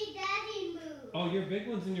responders. Oh, your big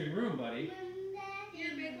one's in your room, buddy.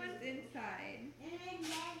 Your big one's inside.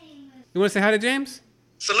 You want to say hi to James?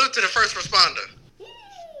 Salute to the first responder.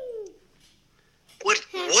 What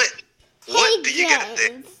do you got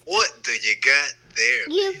there? What do you got there?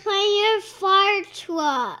 You play your fire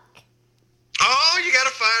truck. Oh, you got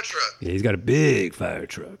a fire truck. Yeah, he's got a big fire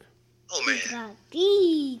truck. Oh, man. Got a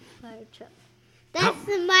big fire truck. That's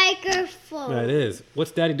the microphone. That is.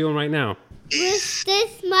 What's Daddy doing right now? With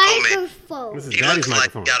this microphone. This is Daddy's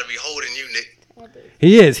microphone. He gotta be holding you, Nick.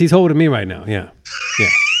 He is. He's holding me right now. Yeah. Yeah.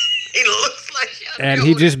 He looks like and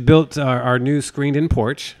he just built our new screened-in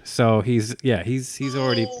porch. So he's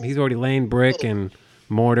already laying brick and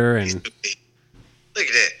mortar and. Look at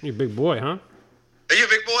that. You're a big boy, huh? Are you a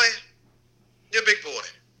big boy? You're a big boy.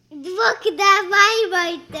 Look at that light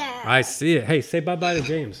right there. I see it. Hey, say bye-bye to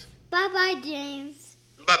James. Bye-bye, James.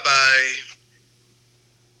 Bye-bye.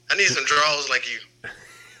 I need some draws like you.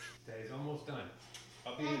 He's almost done.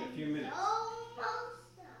 I'll be in a few minutes. Almost done.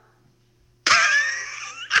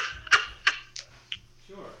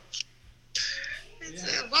 Sure.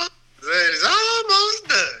 It's almost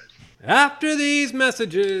done. After these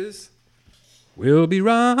messages, we'll be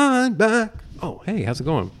right back. Oh, hey, how's it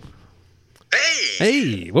going?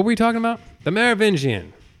 Hey, what were we talking about? The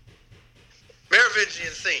Merovingian.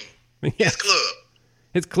 Merovingian scene. Yes. His club.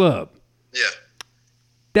 His club. Yeah.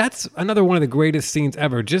 That's another one of the greatest scenes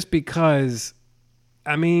ever, just because,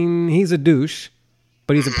 I mean, he's a douche,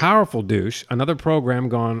 but he's a powerful douche. Another program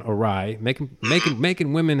gone awry,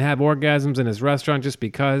 making women have orgasms in his restaurant just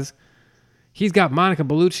because. He's got Monica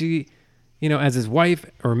Bellucci, as his wife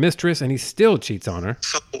or mistress, and he still cheats on her.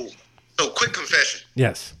 So quick confession.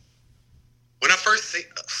 Yes. When I first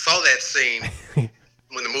saw that scene,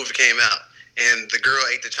 when the movie came out, and the girl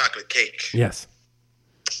ate the chocolate cake. Yes.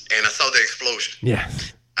 And I saw the explosion.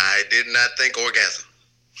 Yes. I did not think orgasm.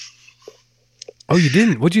 Oh, you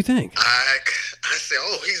didn't? What'd you think? I said,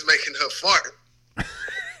 oh, he's making her fart.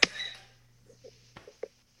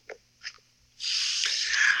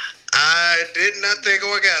 I did not think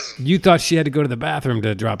orgasm. You thought she had to go to the bathroom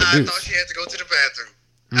to drop a deuce. I thought she had to go to the bathroom.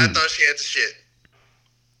 I thought she had to shit.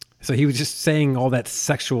 So he was just saying all that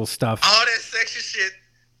sexual stuff. All that sexy shit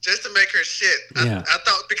just to make her shit. Yeah. I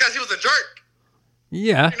thought because he was a jerk.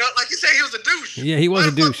 Yeah. Like you said, he was a douche. Yeah, he was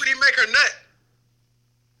a douche. Why the fuck would he make her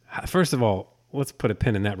nut? First of all, let's put a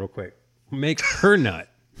pin in that real quick. Make her nut.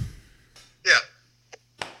 Yeah.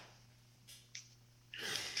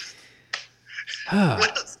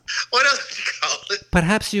 What else would you call it?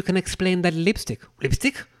 Perhaps you can explain that lipstick.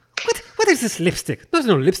 Lipstick? What is this lipstick? There's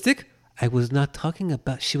no lipstick. I was not talking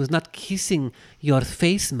about... She was not kissing your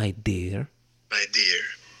face, my dear. My dear.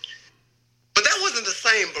 But that wasn't the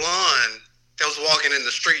same blonde that was walking in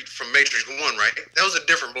the street from Matrix 1, right? That was a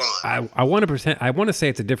different blonde. I want to say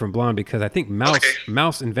it's a different blonde because I think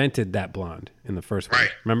Mouse invented that blonde in the first one.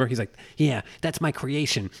 Right. Remember? He's like, yeah, that's my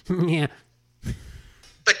creation. Yeah.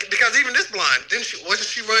 Because even this blonde, wasn't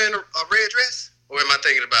she wearing a red dress? Or am I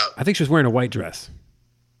thinking about? I think she was wearing a white dress.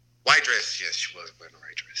 White dress, yes, she was wearing a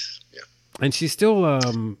white dress. Yeah. And she's still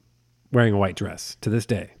wearing a white dress to this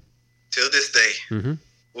day. Till this day. Mm-hmm.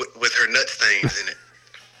 With her nut stains in it.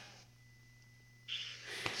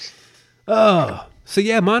 Oh, so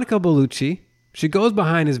yeah, Monica Bellucci. She goes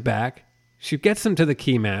behind his back. She gets him to the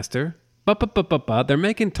Keymaster. They're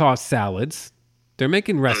making tossed salads. They're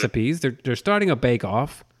making recipes. They're starting a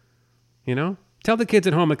bake-off. You know? Tell the kids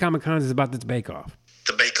at home at Comic-Con is about this bake-off.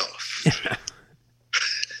 The bake-off.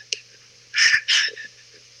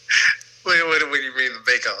 What do you mean the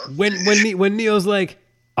bake-off? When Neo's like,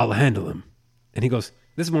 I'll handle him. And he goes,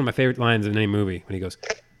 this is one of my favorite lines in any movie. When he goes,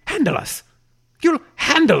 handle us. You'll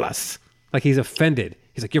handle us. Like he's offended.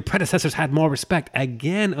 He's like, your predecessors had more respect.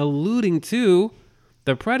 Again, alluding to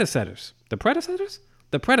the predecessors. The predecessors?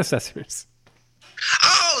 The predecessors.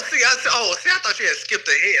 Oh, see, I thought you had skipped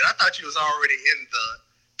ahead. I thought you was already in the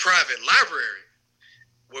private library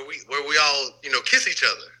where we all, kiss each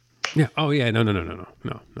other. Yeah. Oh, yeah. No.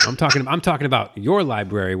 I'm talking about your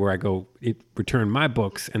library where I go return my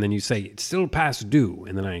books, and then you say it's still past due,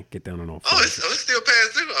 and then I get down on all fours. Oh, it's still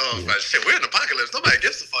past due. Oh, yeah. Shit, we're in apocalypse. Nobody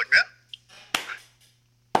gives a fuck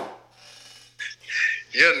now.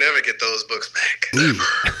 You'll never get those books back. Never.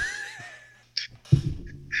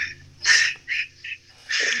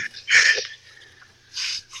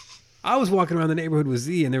 I was walking around the neighborhood with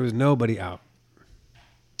Z, and there was nobody out.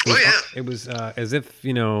 It was as if,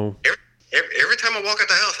 Every time I walk out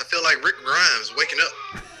the house, I feel like Rick Grimes waking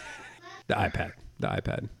up. The iPad. Oh, the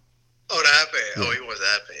iPad. Yeah. Oh, he was the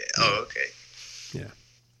iPad. Oh, okay. Yeah.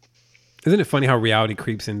 Isn't it funny how reality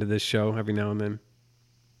creeps into this show every now and then?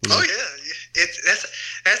 Oh yeah,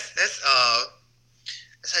 that's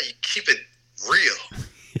how you keep it real.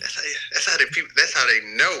 That's how they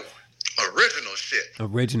know original shit.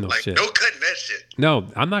 Like, no cutting that shit. No,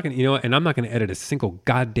 I'm not gonna. And I'm not gonna edit a single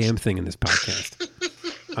goddamn thing in this podcast.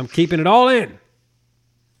 I'm keeping it all in.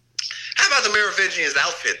 How about the Merovingian's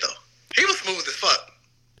outfit though? He was smooth as fuck.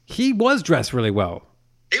 He was dressed really well.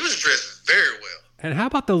 He was dressed very well. And how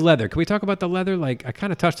about the leather? Can we talk about the leather? Like, I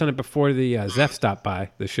kind of touched on it before the Zeph stopped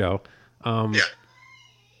by the show. Yeah.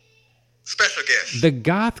 Special guest. The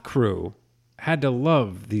goth crew had to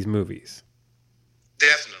love these movies.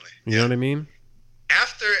 Definitely. You know what I mean?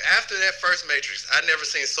 After that first Matrix, I'd never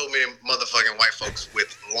seen so many motherfucking white folks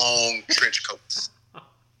with long trench coats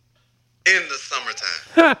in the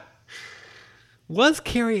summertime. Was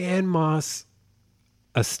Carrie Ann Moss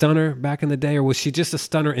a stunner back in the day, or was she just a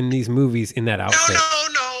stunner in these movies in that outfit?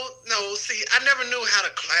 No. See, I never knew how to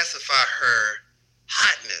classify her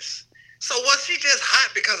hotness. So was she just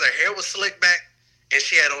hot because her hair was slicked back and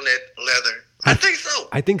she had on that leather? I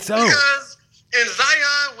think so. Because in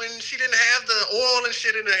Zion, when she didn't have the oil and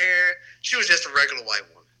shit in her hair, she was just a regular white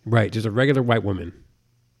woman. Right, just a regular white woman.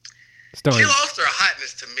 She lost her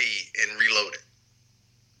hotness to me in Reloaded.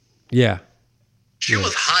 Yeah. She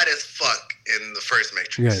was hot as fuck in the first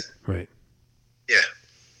Matrix. Right. Yeah.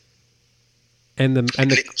 And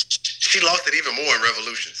she lost it even more in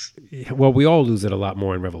Revolutions. Well, we all lose it a lot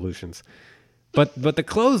more in Revolutions. But the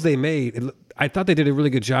clothes they made, I thought they did a really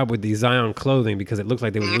good job with the Zion clothing because it looked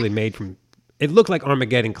like they were really made from. It looked like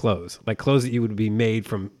Armageddon clothes, like clothes that you would be made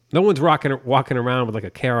from. No one's walking around with like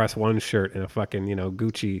a KRS-One shirt and a fucking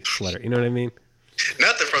Gucci sweater. You know what I mean?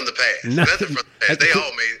 Nothing from the past. Nothing from the past. They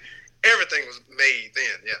all made. Everything was made then,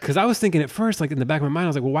 yeah. Because I was thinking at first, like in the back of my mind, I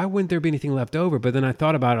was like, well, why wouldn't there be anything left over? But then I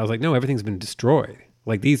thought about it. I was like, no, everything's been destroyed.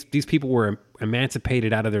 Like these people were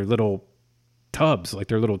emancipated out of their little tubs, like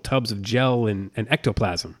their little tubs of gel and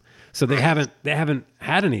ectoplasm. So they haven't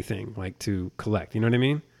had anything like to collect. You know what I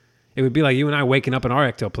mean? It would be like you and I waking up in our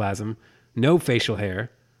ectoplasm, no facial hair.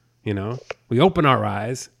 We open our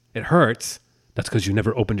eyes. It hurts. That's because you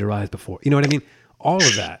never opened your eyes before. You know what I mean? All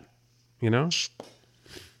of that.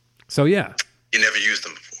 So yeah. You never used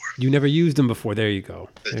them before. You never used them before. There you go.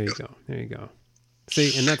 There you go.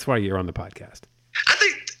 See, and that's why you're on the podcast. I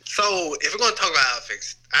think so. If we're going to talk about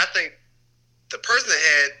outfits, I think the person that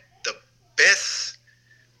had the best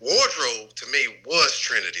wardrobe to me was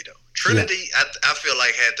Trinity, though. Trinity, yeah. I feel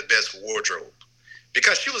like had the best wardrobe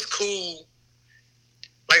because she was cool.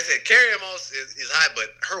 Like I said, Carrie Ann Moss is hot, but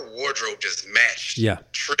her wardrobe just matched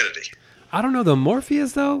Trinity. I don't know though.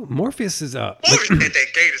 Morpheus is up. Morpheus had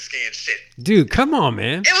that gator skin shit. Dude, come on,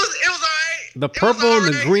 man. It was alright. The purple and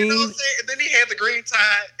the green. And then he had the green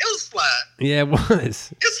tie. It was fly. Yeah, it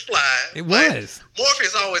was. It's fly. It was.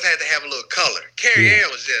 Morpheus always had to have a little color. Carrie Ann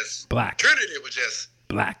was just black. Trinity was just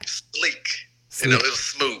black. Sleek. It was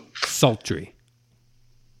smooth. Sultry.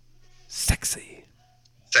 Sexy.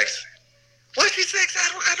 Was she sexy?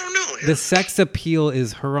 I don't know. The sex appeal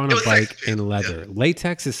is her on a bike in leather. Yeah.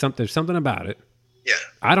 Latex is something. There's something about it. Yeah.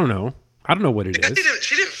 I don't know what it is.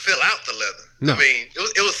 She didn't fill out the leather. No. I mean,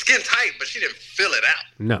 it was skin tight, but she didn't fill it out.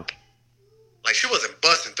 No. Like she wasn't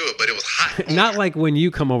busting through it, but it was hot. Not like when you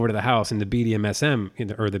come over to the house in the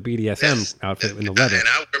BDSM or the BDSM outfit in the leather. And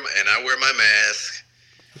I wear my mask.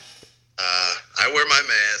 I wear my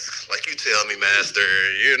mask like you tell me, master.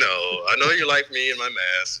 You know, I know you like me and my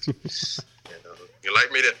mask. You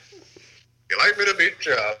like me to beat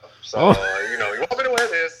you up. So, you know, you want me to wear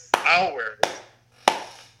this? I'll wear it.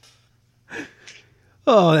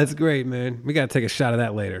 Oh, that's great, man. We got to take a shot of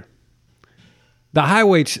that later. The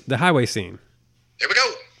highway scene.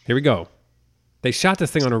 Here we go. They shot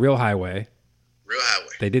this thing on a real highway. Real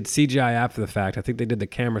highway. They did CGI after the fact. I think they did the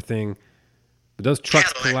camera thing. But those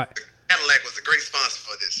trucks Cadillac was a great sponsor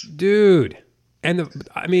for this. Dude. And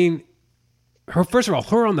first of all,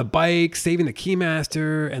 her on the bike, saving the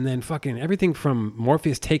Keymaster, and then fucking everything from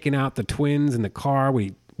Morpheus taking out the twins in the car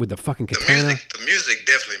with the fucking katana. The music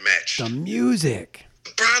definitely matched. The music.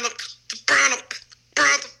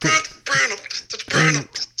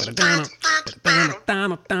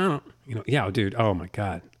 You know, yeah, dude. Oh my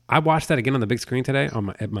God, I watched that again on the big screen today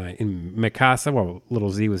in my casa while little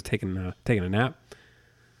Z was taking a nap,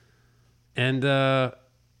 and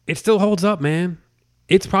it still holds up, man.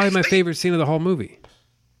 It's probably my favorite scene of the whole movie.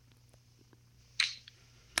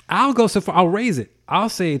 I'll go so far. I'll raise it. I'll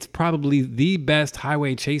say it's probably the best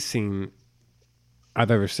highway chase scene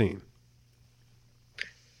I've ever seen.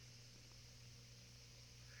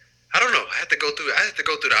 I don't know. I have to go through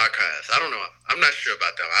the archives. I don't know. I'm not sure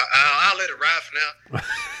about that. I'll let it ride for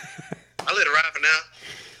now.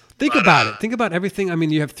 Think about it. Think about everything. I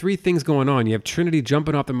mean, you have three things going on. You have Trinity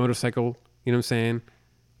jumping off the motorcycle. You know what I'm saying?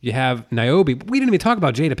 You have Niobe. We didn't even talk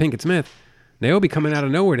about Jada Pinkett Smith. Niobe coming out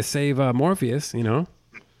of nowhere to save Morpheus, you know.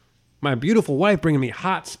 My beautiful wife bringing me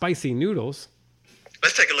hot, spicy noodles.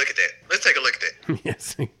 Let's take a look at that.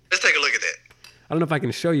 Yes. Let's take a look at that. I don't know if I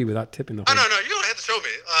can show you without tipping the whole... Oh, no, you don't have to show me.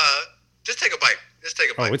 Just take a bite.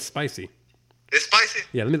 Oh, it's spicy. It's spicy?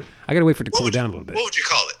 Yeah, I gotta wait for it to cool down a little bit. What would you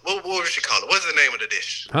call it? What would you call it? What's the name of the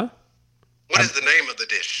dish? Huh? What is the name of the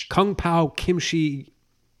dish? Kung Pao Kimchi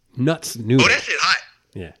Nuts Noodle. Oh, that shit hot.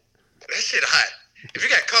 Yeah. That shit hot. If you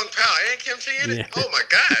got Kung Pao and kimchi in it, oh my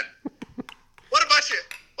God. What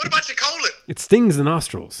about your colon? It stings the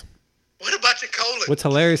nostrils. What about your colon? What's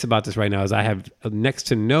hilarious about this right now is I have next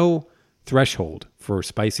to no threshold for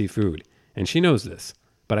spicy food, and she knows this,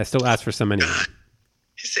 but I still ask for some anyway.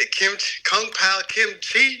 He said kimchi, Kung Pao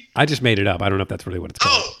kimchi. I just made it up. I don't know if that's really what it's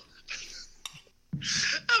called. Oh,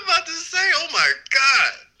 I'm about to say, oh my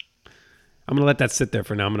God. I'm gonna let that sit there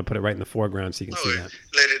for now. I'm gonna put it right in the foreground so you can see that.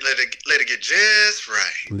 Let it get just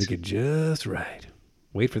right. Let it get just right.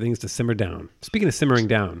 Wait for things to simmer down. Speaking of simmering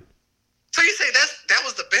down. So you say that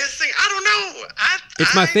was the best scene? I don't know.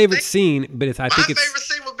 It's my favorite scene, but I think it's... My favorite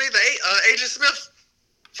scene would be the Agent Smith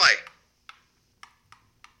fight.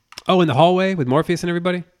 Oh, in the hallway with Morpheus and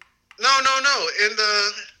everybody? No. In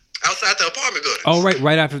the outside the apartment building. Oh,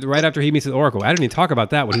 right after he meets the Oracle. I didn't even talk about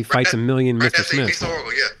that when he fights a million Mr. Smith. Meets the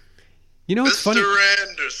Oracle, yeah. You know, it's funny. Mr.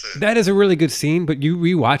 Anderson. That is a really good scene, but you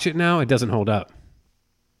rewatch it now, it doesn't hold up.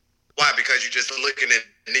 Why? Because you're just looking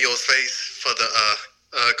at Neo's face for the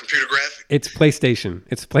computer graphic. It's PlayStation.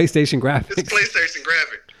 It's PlayStation graphics. It's PlayStation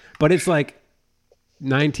graphic. But it's like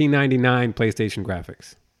 1999 PlayStation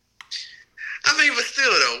graphics. I mean, but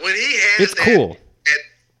still though, when he has it's cool.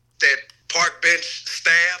 That park bench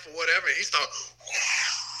staff or whatever, he starts.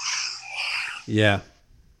 Yeah.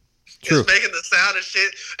 True. Just making the sound and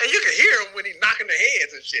shit, and you can hear him when he's knocking the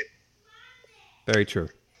heads and shit. Very true.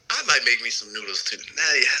 I might make me some noodles too.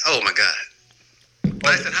 Oh my God.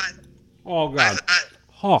 Nice and hot. Oh God. Nice and hot.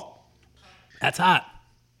 Oh, that's hot.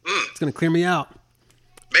 It's gonna clear me out.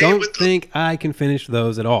 Don't think I can finish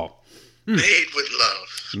those at all. Made with love.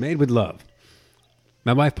 Made with love.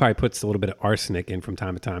 My wife probably puts a little bit of arsenic in from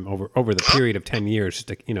time to time over the period of 10 years, just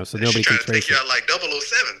to, so nobody can trace it. Take you out like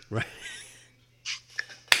 007. Right.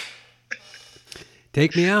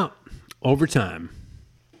 Take me out over time.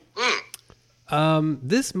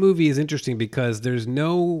 This movie is interesting because there's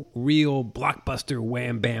no real blockbuster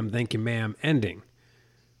wham bam thank you ma'am ending.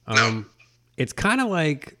 No. It's kind of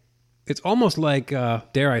like, it's almost like,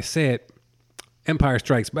 dare I say it, Empire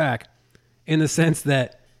Strikes Back, in the sense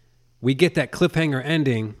that we get that cliffhanger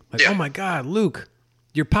ending, like, oh my God, Luke,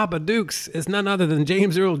 your Papa Dukes is none other than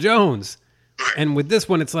James Earl Jones. Right. And with this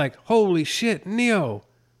one, it's like, holy shit, Neo,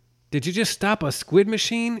 did you just stop a squid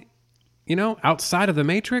machine, outside of the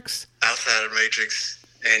Matrix? Outside of the Matrix,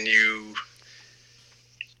 and it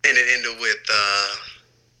ended with,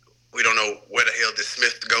 we don't know where the hell did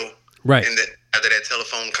Smith go. Right. After that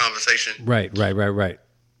telephone conversation. Right. I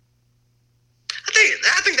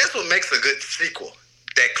think that's what makes a good sequel.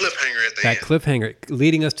 That cliffhanger at the end. That cliffhanger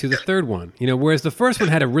leading us to the third one. Whereas the first one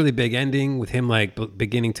had a really big ending with him like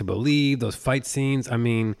beginning to believe, those fight scenes. I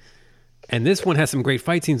mean, and this one has some great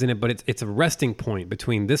fight scenes in it, but it's a resting point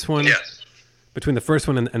between this one, between the first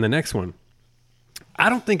one and the next one.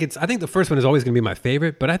 I think the first one is always going to be my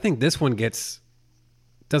favorite, but I think this one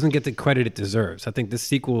doesn't get the credit it deserves. I think this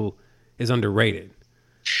sequel is underrated.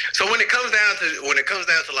 So when it comes down to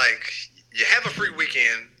like, you have a free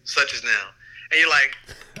weekend, such as now, and you're like,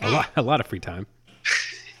 a lot of free time.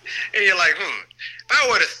 And you're like, if I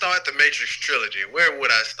were to start the Matrix trilogy, where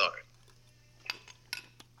would I start?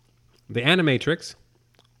 The Animatrix.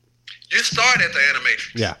 You start at the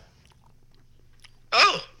Animatrix. Yeah.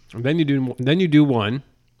 Oh. And then you do 1.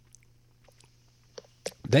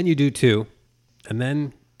 Then you do 2, and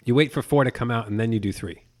then you wait for 4 to come out, and then you do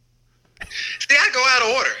 3. See, I go out of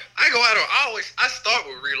order. I start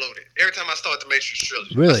with Reloaded. Every time I start the Matrix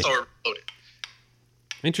trilogy, Really? I start with Reloaded.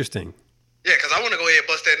 Interesting. Yeah, because I want to go ahead and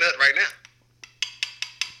bust that nut right now.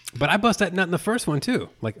 But I bust that nut in the first one too,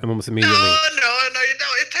 like almost immediately. No, you don't.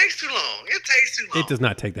 It takes too long. It does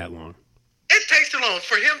not take that long. It takes too long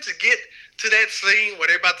for him to get to that scene where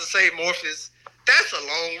they're about to save Morpheus. That's a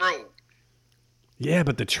long road. Yeah,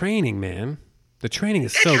 but the training, man. The training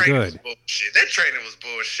is That so training good. Was bullshit. That training was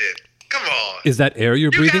bullshit. Come on. Is that air you're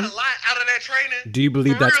breathing? You got a lot out of that training. Do you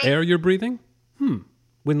believe For that's real? air you're breathing?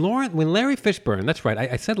 When Larry Fishburne, that's right.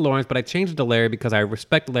 I said Lawrence, but I changed it to Larry because I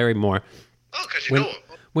respect Larry more. Oh, because you know him.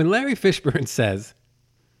 When Larry Fishburne says,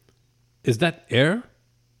 "Is that air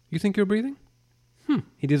you think you're breathing?"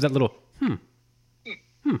 He does that little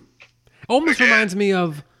Almost reminds me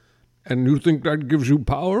of, "And you think that gives you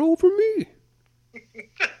power over me?"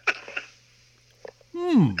 I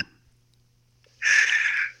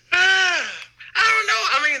don't know.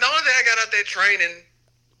 I mean, the only thing I got out that training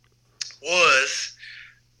was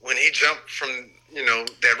when he jumped from,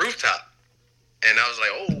 that rooftop. And I was like,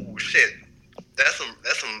 oh shit. That's some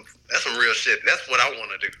real shit. That's what I want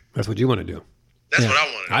to do. That's what you want to do. That's what I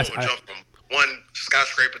want to do. I want to jump from one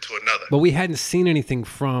skyscraper to another. But we hadn't seen anything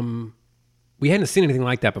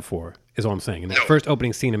like that before, is all I'm saying. In that first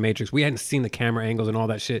opening scene in Matrix, we hadn't seen the camera angles and all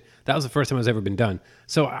that shit. That was the first time it's ever been done.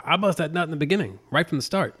 So I bust that nut in the beginning, right from the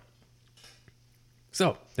start.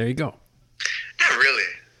 So, there you go. Not really.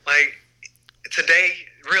 Like, today,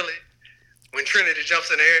 really, when Trinity jumps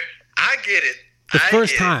in the air, I get it. The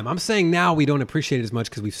first time. I'm saying now we don't appreciate it as much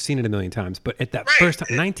because we've seen it a million times. But at that first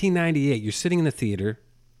time, 1998, you're sitting in the theater.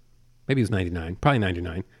 Maybe it was 99. Probably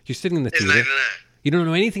 99. You're sitting in the theater. 99. You don't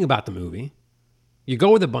know anything about the movie. You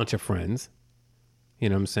go with a bunch of friends. You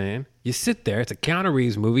know what I'm saying? You sit there. It's a Keanu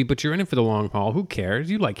Reeves movie, but you're in it for the long haul. Who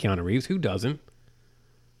cares? You like Keanu Reeves. Who doesn't?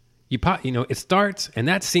 It starts, and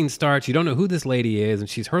that scene starts. You don't know who this lady is, and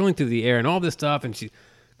she's hurling through the air and all this stuff, and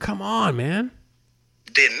come on, man.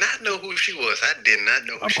 Did not know who she was. I did not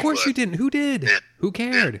know who she was. Of course you didn't. Who did? Yeah. Who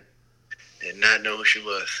cared? Yeah. Did not know who she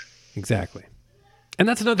was. Exactly. And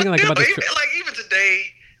that's another thing I like about this. Even today,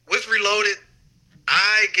 with Reloaded,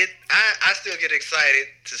 I still get excited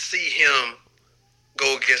to see him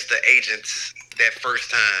go against the agents that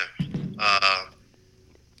first time.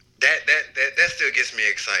 That still gets me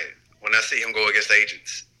excited when I see him go against the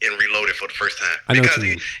agents in Reloaded for the first time. I know because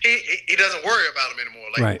he doesn't worry about them anymore.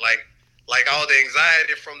 Like all the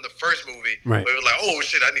anxiety from the first movie. Right. Where it was like, oh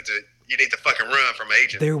shit, you need to fucking run from an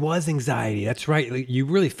agent. There was anxiety. That's right. Like, you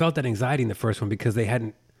really felt that anxiety in the first one because they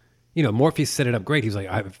hadn't, Morpheus set it up great. He was like,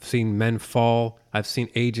 I've seen men fall. I've seen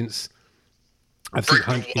agents. I've break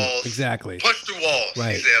seen through walls. Exactly. Punch through walls.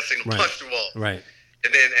 Right. He said, I've seen them punch through walls. Right.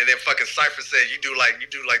 And then fucking Cypher said, you do like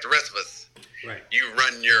the rest of us. Right. You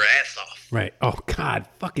run your ass off. Right. Oh God,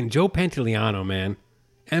 fucking Joe Pantoliano, man.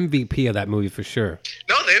 MVP of that movie for sure.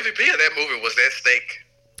 No, the MVP of that movie was that steak.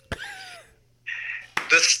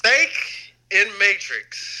 The steak in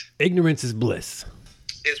Matrix. Ignorance is bliss.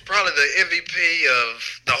 Is probably the MVP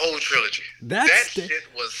of the whole trilogy. That shit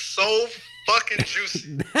was so fucking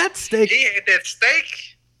juicy. That steak. He had that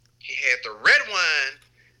steak, he had the red wine,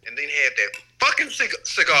 and then he had that fucking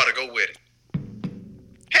cigar to go with it.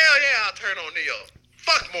 Hell yeah, I'll turn on Neo.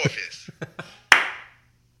 Fuck Morpheus.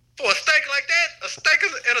 For a steak like that, a steak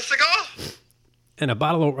and a cigar, and a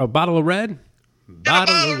bottle of red.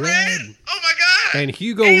 Bottle of red. Oh my God. And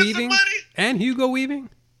Hugo Weaving. And Hugo Weaving.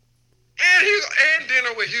 And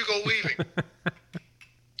dinner with Hugo Weaving.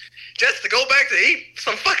 Just to go back to eat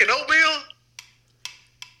some fucking oatmeal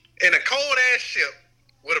in a cold ass ship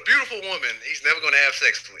with a beautiful woman he's never gonna have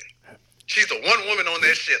sex with. She's the one woman on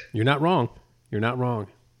that ship. You're not wrong. You're not wrong.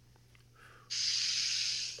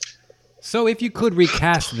 So if you could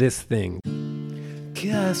recast this thing.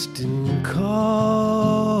 Casting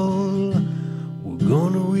call. We're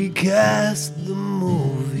gonna recast the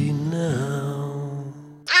movie now.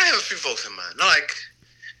 I have a few folks in mind. Like,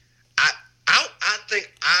 I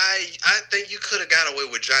think you could have got away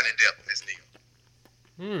with Johnny Depp as Neo.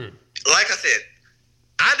 Like I said,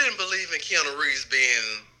 I didn't believe in Keanu Reeves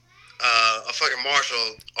being a fucking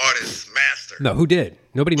martial artist master. No, who did?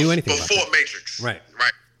 Nobody knew anything about before that. Matrix.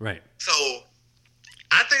 Right. So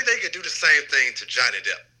I think they could do the same thing to Johnny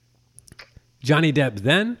Depp. Johnny Depp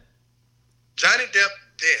then? Johnny Depp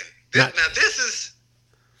then. Now this is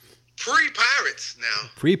pre-Pirates now.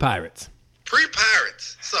 Pre-Pirates.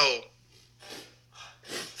 Pre-Pirates. So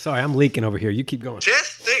sorry, I'm leaking over here. You keep going.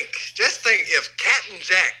 just think if Captain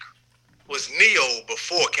Jack was Neo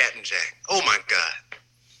before Captain Jack. Oh my God.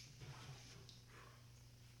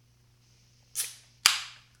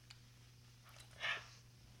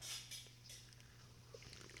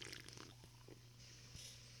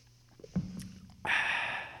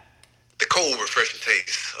 The cold, refreshing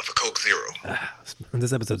taste of a Coke Zero.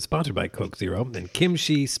 This episode is sponsored by Coke Zero and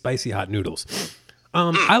Kimchi Spicy Hot Noodles.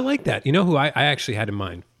 I like that. You know who I actually had in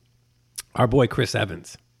mind? Our boy Chris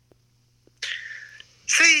Evans.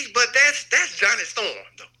 See, but that's Johnny Storm,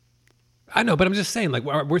 though. I know, but I'm just saying, like,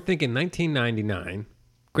 we're thinking 1999.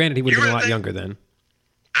 Granted, he would have been a lot younger then.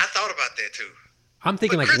 I thought about that, too. I'm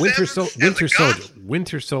thinking But like Chris Evans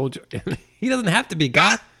Winter Soldier. He doesn't have to be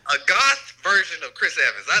goth. A goth version of Chris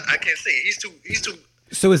Evans. I can't see. He's too.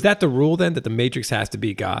 So is that the rule then, that the Matrix has to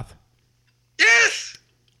be goth? Yes.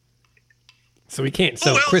 So he can't. So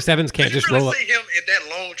Who else? Chris Evans can't Did you just really roll up. see him in that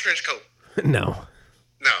long trench coat? No.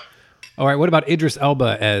 No. All right. What about Idris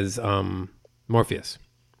Elba as Morpheus?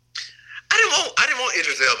 I didn't want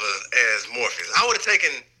Idris Elba as Morpheus. I would have taken,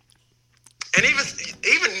 and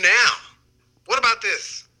even now, what about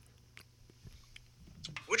this?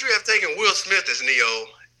 Would you have taken Will Smith as Neo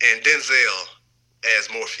and Denzel as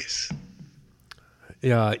Morpheus?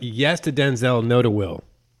 Yes to Denzel, no to Will.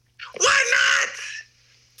 Why not?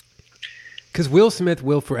 Because Will Smith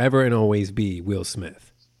will forever and always be Will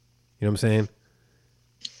Smith. You know what I'm saying?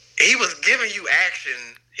 He was giving you action.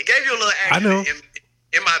 He gave you a little action. I know. In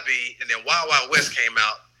MIB, and then Wild Wild West came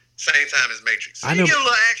out same time as Matrix. So I know. You get a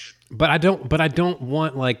little action. But I don't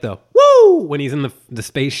want like the woo when he's in the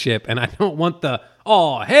spaceship, and I don't want the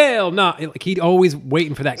oh hell no. Like he'd always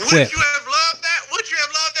waiting for that Would quip. you have loved that? Would you have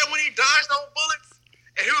loved that when he dodged those bullets?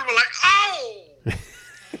 And he would have been like, oh!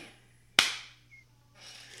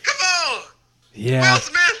 Come on! Yeah. Will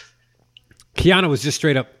Smith! Keanu was just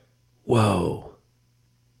straight up, whoa.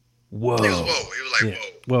 Whoa. He was whoa. He was like, Yeah.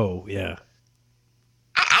 whoa. Whoa, yeah.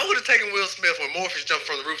 I would have taken Will Smith when Morpheus jumped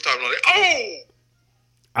from the rooftop and I was like, oh!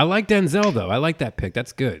 I like Denzel though. I like that pick.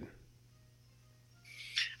 That's good.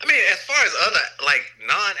 I mean, as far as other like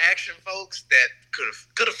non-action folks that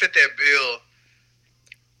could have fit that bill,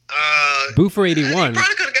 Boofer he 81.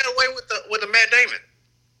 probably could have got away with the Matt Damon.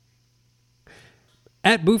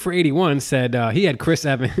 At Boofer 81 said he had Chris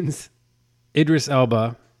Evans, Idris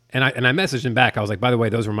Elba, and I messaged him back. I was like, by the way,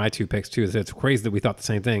 those were my two picks too. It's crazy that we thought the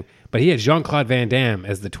same thing. But he had Jean-Claude Van Damme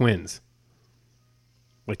as the twins,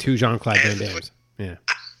 like two Jean-Claude Van Dammes. Yeah.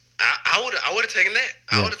 I would have taken that.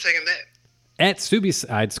 I would have taken that. At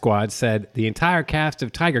Suicide Squad said the entire cast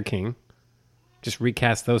of Tiger King, just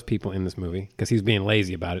recast those people in this movie because he was being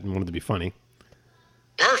lazy about it and wanted to be funny.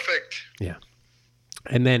 Perfect. Yeah.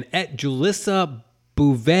 And then at Julissa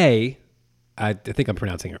Bouvet, I think I'm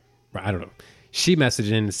pronouncing it right. I don't know. She messaged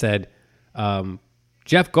in and said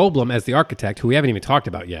Jeff Goldblum as the architect, who we haven't even talked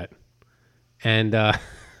about yet, and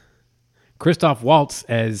Christoph Waltz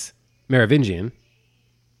as Merovingian.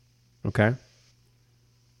 Okay.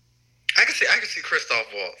 I can see Christoph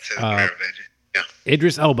Waltz as Merovingian. Yeah.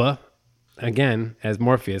 Idris Elba, again, as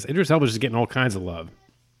Morpheus. Idris Elba's just getting all kinds of love.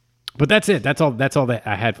 But that's it. That's all that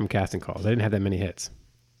I had from casting calls. I didn't have that many hits.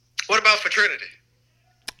 What about for Trinity?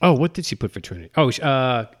 Oh, what did she put for Trinity? Oh,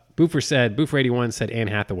 Boofer 81 said Anne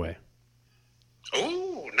Hathaway.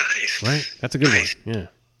 Oh, nice. Right? That's a good one. Yeah.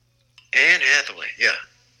 Anne Hathaway, yeah.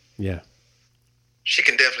 Yeah. She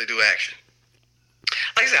can definitely do action.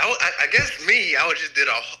 Like I said, I guess I would just did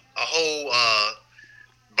a whole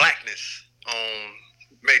blackness on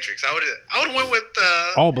Matrix. I would have went with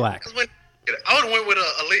all black. I would have went with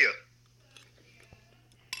Aaliyah.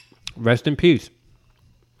 Rest in peace.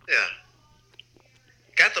 Yeah.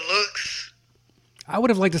 Got the looks. I would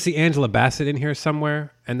have liked to see Angela Bassett in here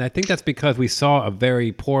somewhere, and I think that's because we saw a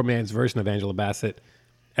very poor man's version of Angela Bassett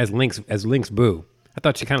as Link's Boo. I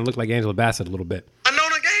thought she kind of looked like Angela Bassett a little bit.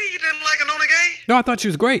 Anona Gay? You didn't like Anona Gay? No, I thought she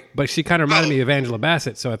was great, but she kind of reminded me of Angela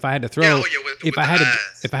Bassett. So if I had to throw,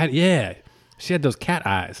 she had those cat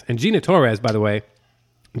eyes. And Gina Torres, by the way,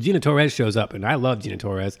 Gina Torres shows up, and I love Gina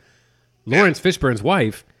Torres, Lawrence Fishburne's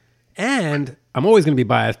wife, and I'm always going to be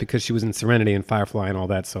biased because she was in Serenity and Firefly and all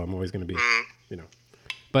that, so I'm always going to be,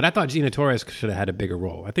 But I thought Gina Torres should have had a bigger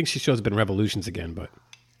role. I think she shows up in Revolutions again, but.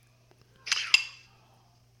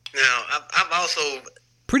 Now, I've also,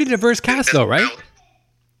 Pretty diverse cast, though, right?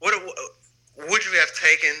 Would you have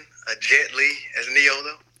taken a Jet Li as Neo,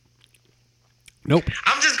 though? Nope.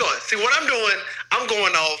 I'm just going. See what I'm doing. I'm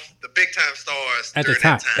going off the big time stars At the during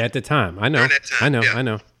time. that time. At the time, I know. During that time, yeah. I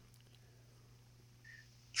know.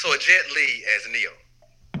 So a Jet Li as Neo.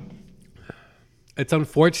 It's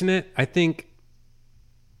unfortunate. I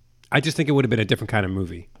just think it would have been a different kind of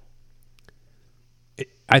movie.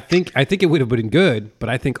 I think it would have been good, but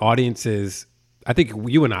I think audiences. I think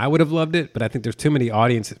you and I would have loved it, but I think there's too many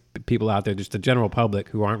audience people out there, just the general public,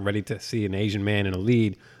 who aren't ready to see an Asian man in a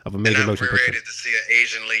lead of a major motion picture. I'm ready to see an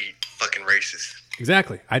Asian lead. Fucking racist.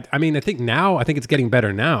 Exactly. I mean, I think it's getting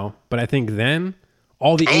better now, but I think then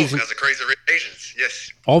all the Asian because of Crazy Rich Asians,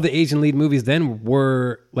 yes. All the Asian lead movies then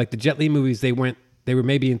were like the Jet Li movies. They were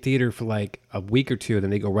maybe in theater for like a week or two, then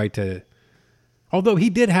they go right to. Although he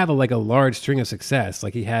did have a large string of success,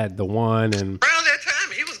 like he had The One and. Around that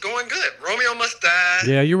time, he was going good. Romeo Must Die.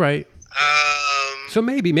 Yeah, you're right. So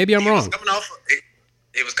maybe I'm wrong.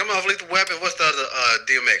 He was coming off Lethal Weapon. What's the other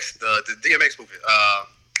DMX? The DMX movie.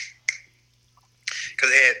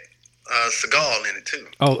 Because it had Seagal in it too.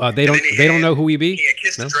 Oh, they don't know who he be. He had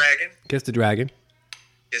Kiss the Dragon. Kiss the Dragon.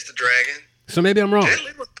 Kiss the Dragon. So maybe I'm wrong. Jet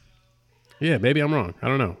Li was, yeah, maybe I'm wrong. I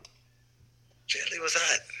don't know. Jet Li was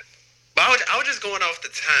hot. But I was just going off the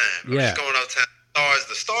time. Yeah. Just going off time.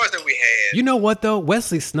 The stars that we had. You know what though?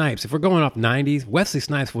 Wesley Snipes. If we're going off 90s, Wesley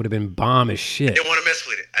Snipes would have been bomb as shit. I didn't want to mess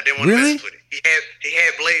with it. I didn't want to mess with it. He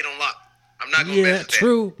had Blade on lock. I'm not going to mess with that.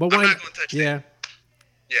 True. But why? I'm not going to touch that.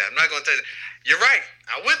 Yeah, I'm not going to touch it. You're right.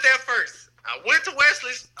 I went there first. I went to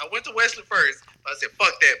Wesley first. I said,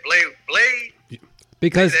 fuck that. Blade.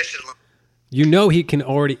 Because you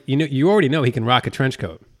already know he can rock a trench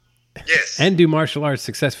coat. Yes. And do martial arts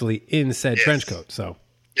successfully in said trench coat. So.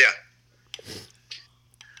 Yeah.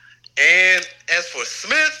 And as for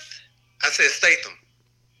Smith, I said Statham.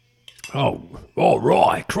 Oh, all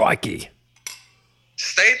right, crikey.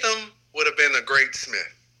 Statham would have been a great Smith.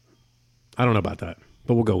 I don't know about that,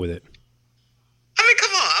 but we'll go with it. I mean,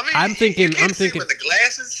 come on. I mean, I'm thinking with the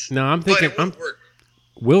glasses. No, I'm thinking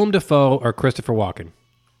Willem Dafoe or Christopher Walken.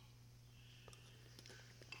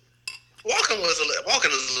 Walken was a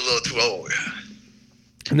little too old.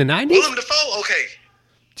 In the 90s? Willem Dafoe, okay.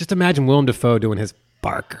 Just imagine Willem Dafoe doing his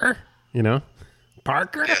Parker,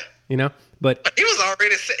 Parker, yeah. But he was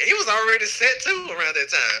already set too around that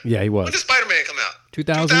time. Yeah, he was. When did Spider-Man come out?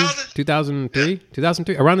 2000? 2003? Yeah.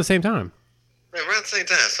 2003? Around the same time. Yeah, around the same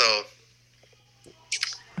time. So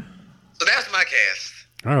that's my cast.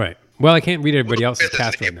 All right. Well, I can't read everybody else's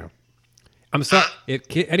cast right now. I'm sorry.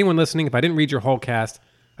 Anyone listening, if I didn't read your whole cast,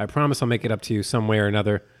 I promise I'll make it up to you some way or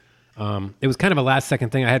another. It was kind of a last second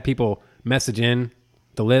thing. I had people message in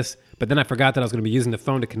the list, but then I forgot that I was going to be using the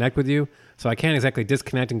phone to connect with you, so I can't exactly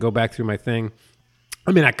disconnect and go back through my thing.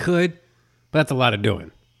 I mean, I could, but that's a lot of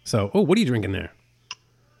doing. So, what are you drinking there?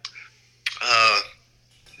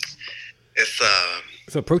 It's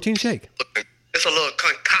a protein shake. It's a little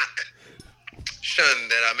concoction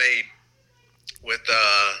that I made with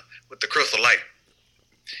the Crystal Light.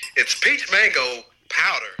 It's peach mango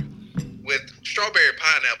powder with strawberry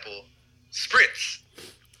pineapple spritz.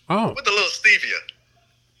 Oh, with a little stevia.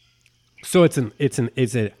 So is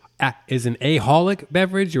an alcoholic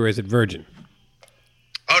beverage or is it virgin?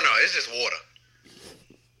 Oh no, it's just water.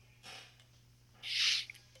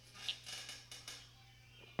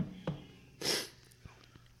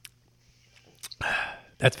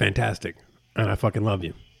 That's fantastic, and I fucking love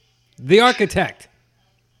you. The Architect.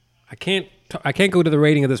 I can't go to the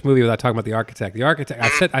rating of this movie without talking about The Architect. The Architect.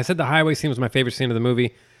 I said the highway scene was my favorite scene of the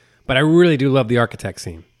movie, but I really do love the Architect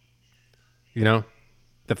scene.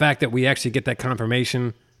 The fact that we actually get that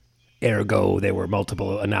confirmation, ergo there were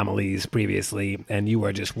multiple anomalies previously, and you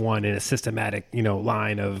are just one in a systematic,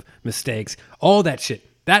 line of mistakes. All that shit.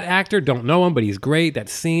 That actor, don't know him, but he's great. That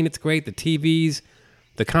scene, it's great. The TVs,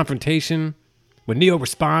 the confrontation. When Neo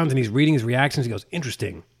responds and he's reading his reactions, he goes,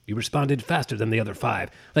 interesting. You responded faster than the other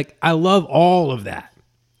 5. Like, I love all of that.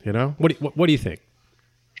 What do you think?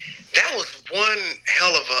 That was one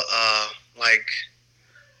hell of a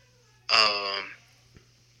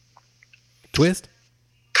twist?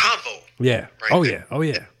 Convo. Yeah. Right Oh there. yeah. Oh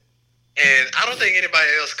yeah. And I don't think anybody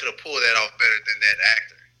else could have pulled that off better than that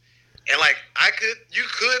actor. And you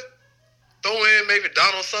could throw in maybe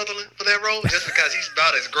Donald Sutherland for that role just because he's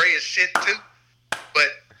about as gray as shit too.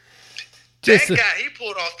 But that guy, he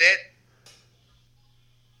pulled off that,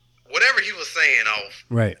 whatever he was saying off.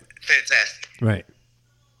 Right. Fantastic. Right.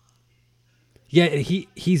 Yeah,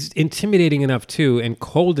 he's intimidating enough too, and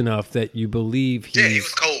cold enough that you believe he's... Yeah, he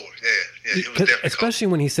was cold. Yeah, he was definitely especially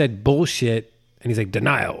cold. when he said bullshit, and he's like,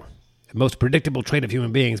 denial. most predictable trait of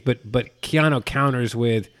human beings. But Keanu counters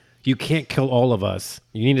with, you can't kill all of us.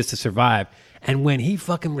 You need us to survive. And when he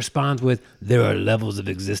fucking responds with, there are levels of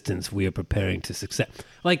existence we are preparing to success.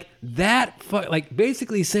 Like that, like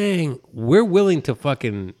basically saying, we're willing to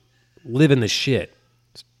fucking live in the shit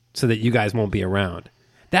so that you guys won't be around.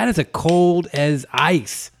 That is a cold as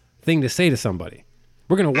ice thing to say to somebody.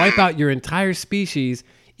 We're going to wipe out your entire species,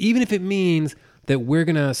 even if it means that we're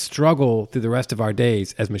going to struggle through the rest of our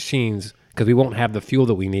days as machines because we won't have the fuel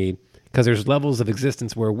that we need, because there's levels of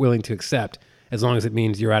existence we're willing to accept as long as it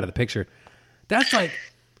means you're out of the picture. That's like,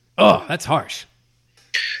 oh, that's harsh.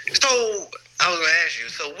 So I was going to ask you,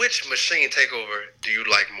 so which machine takeover do you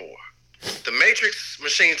like more? The Matrix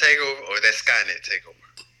machine takeover or that Skynet takeover?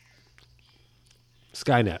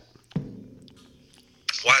 Skynet.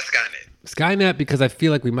 Why Skynet? Skynet because I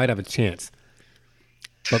feel like we might have a chance.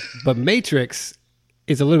 But Matrix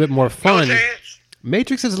is a little bit more fun. No chance?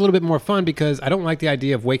 Matrix is a little bit more fun because I don't like the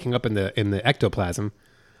idea of waking up in the ectoplasm,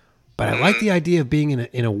 but I like the idea of being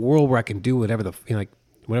in a world where I can do whatever the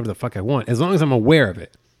fuck I want, as long as I'm aware of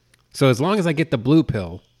it. So as long as I get the blue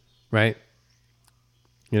pill, right?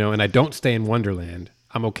 And I don't stay in Wonderland,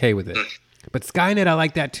 I'm okay with it. But Skynet, I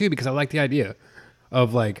like that too because I like the idea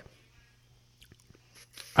of like,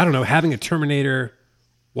 I don't know, having a Terminator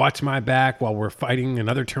watch my back while we're fighting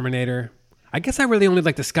another Terminator. I guess I really only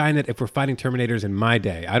like the Skynet if we're fighting Terminators in my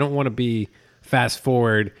day. I don't want to be fast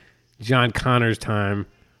forward John Connor's time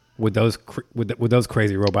with those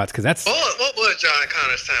crazy robots, because that's... What was John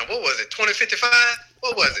Connor's time? What was it, 2055?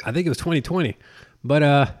 What was it? I think it was 2020. But...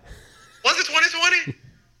 Was it 2020?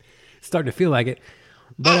 Starting to feel like it.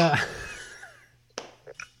 But...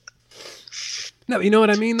 No, you know what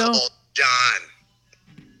I mean, though? Oh, John.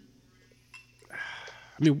 I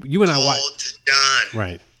mean, you and I watch... John.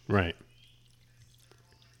 Right.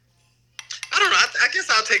 I don't know. I guess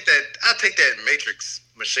I'll take that Matrix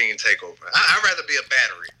machine takeover. I'd rather be a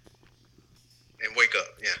battery and wake up.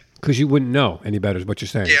 Yeah. Because you wouldn't know any better is what you're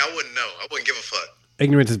saying. Yeah, I wouldn't know. I wouldn't give a fuck.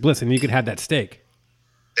 Ignorance is bliss, and you could have that steak.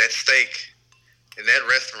 That steak in that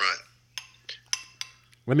restaurant.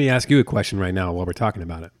 Let me ask you a question right now while we're talking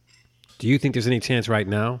about it. Do you think there's any chance right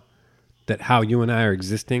now that how you and I are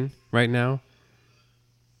existing right now,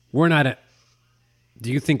 we're not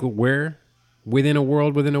do you think we're within a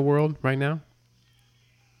world right now?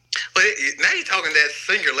 But now you're talking that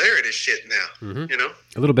singularity shit now,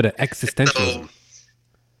 A little bit of existentialism.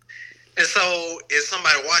 So is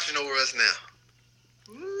somebody watching over us now?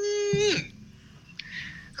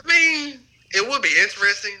 I mean, it would be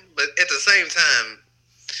interesting, but at the same time,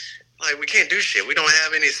 like, we can't do shit. We don't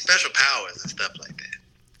have any special powers and stuff like that.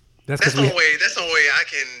 That's the only way I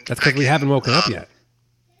can... That's because we haven't woken up yet.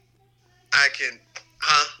 I can...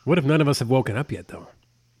 Huh? What if none of us have woken up yet, though?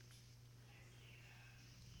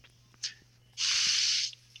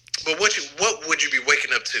 But what would you be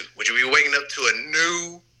waking up to? Would you be waking up to a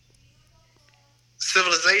new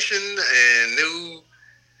civilization and new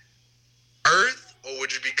Earth, or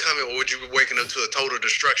would you be waking up to a total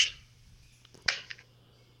destruction?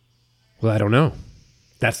 Well, I don't know.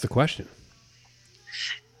 That's the question.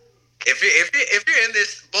 If you're in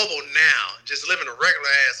this bubble now, just living a regular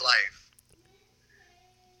ass life,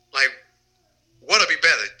 like, what'll be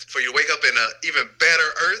better for you to wake up in an even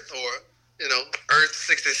better Earth, or Earth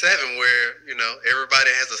 67, where everybody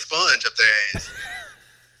has a sponge up their ass?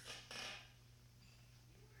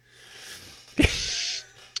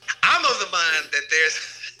 I'm of the mind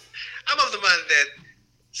that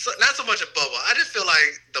not so much a bubble. I just feel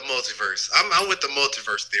like the multiverse. I'm with the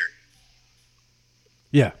multiverse theory.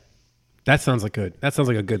 Yeah, that sounds like a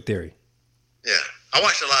good theory. Yeah, I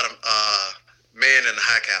watched a lot of Man in the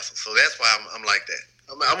High Castle, so that's why I'm like that.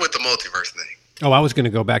 I'm with the multiverse thing. Oh, I was going to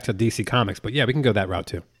go back to DC Comics, but yeah, we can go that route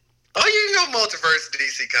too. Oh, you can go multiverse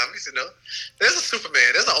DC Comics. There's a Superman.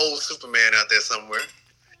 There's an old Superman out there somewhere.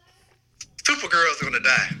 Supergirls are gonna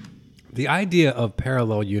die. The idea of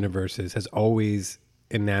parallel universes has always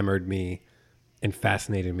enamored me and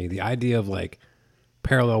fascinated me. The idea of like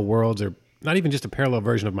parallel worlds, or not even just a parallel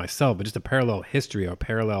version of myself, but just a parallel history or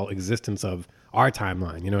parallel existence of our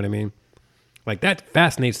timeline. You know what I mean? Like, that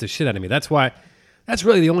fascinates the shit out of me. That's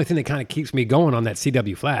really the only thing that kind of keeps me going on that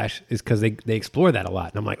CW Flash, is because they explore that a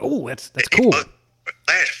lot. And I'm like, oh, that's cool.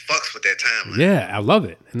 Flash fucks with that timeline. Yeah, I love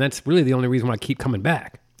it. And that's really the only reason why I keep coming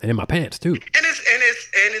back. And in my pants too. And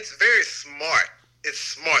it's very smart. It's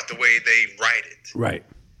smart the way they write it. Right.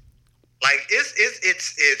 Like, it's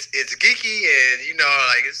geeky, and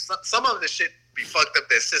it's some of the shit be fucked up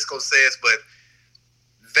that Cisco says, but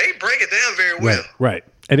they break it down very well. Right.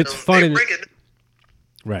 And it's fun.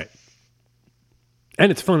 Right.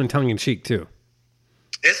 And it's fun and tongue in cheek too.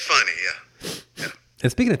 It's funny.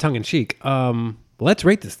 And speaking of tongue in cheek, let's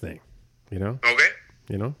rate this thing. You know. Okay.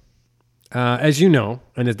 You know. As you know,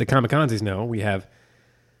 and as the Kamikazes know, we have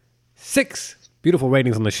 6 beautiful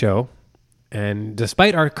ratings on the show. And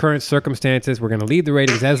despite our current circumstances, we're going to leave the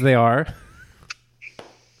ratings as they are.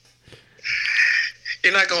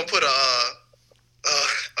 You're not going to put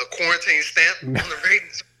a quarantine stamp on the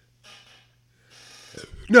ratings?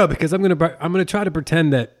 No, because I'm going to try to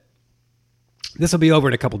pretend that this will be over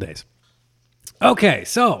in a couple days. Okay,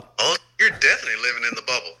 so. Oh, you're definitely living in the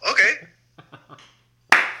bubble. Okay.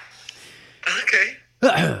 Okay.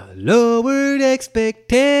 Lowered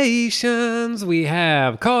expectations. We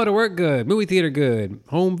have Call It a Work good, movie theater good,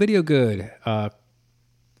 home video good, catch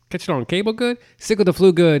it on cable good, sick with the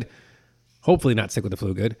flu good, hopefully not sick with the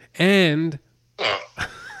flu good, and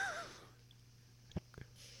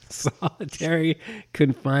solitary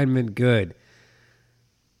confinement good.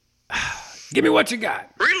 Give me what you got.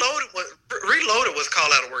 Reloaded was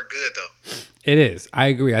Call Out of Work good, though. It is. I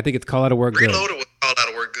agree. I think it's Call Out of Work good. Reloaded was Call Out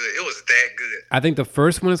of Work good. It was that good. I think the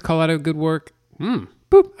first one is Call Out of Good Work.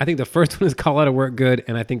 Boop. I think the first one is Call Out of Work good,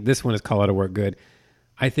 and I think this one is Call Out of Work good.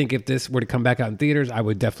 I think if this were to come back out in theaters, I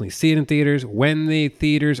would definitely see it in theaters when the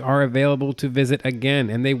theaters are available to visit again,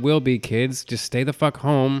 and they will be, kids. Just stay the fuck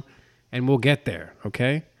home, and we'll get there,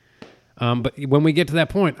 okay? But when we get to that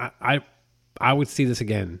point, I would see this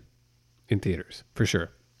again in theaters, for sure.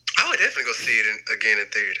 I would definitely go see it again in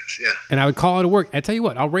theaters, yeah. And I would Call Out of Work. I tell you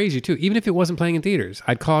what, I'll raise you too. Even if it wasn't playing in theaters,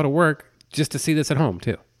 I'd Call Out of Work just to see this at home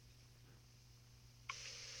too.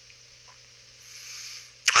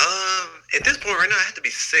 At this point right now, I have to be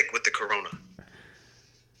sick with the corona.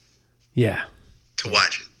 Yeah. To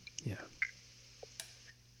watch it. Yeah.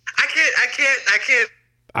 I can't.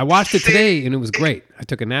 I watched it today and it was great. I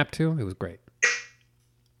took a nap too. It was great.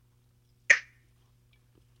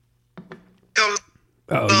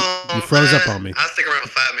 Oh, you froze up on me. I'll stick around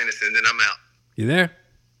 5 minutes and then I'm out. You there?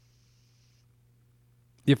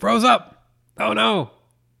 You froze up. Oh no.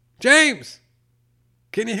 James.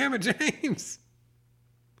 Can you hear me, James?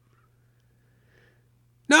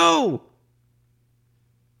 No.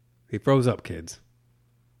 He froze up, kids.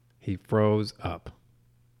 He froze up.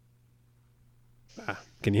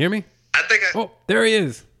 Can you hear me? I think Oh, there he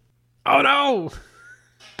is. Oh no.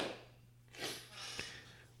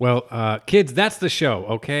 Well, kids, that's the show,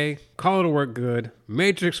 okay? Call It a Work good.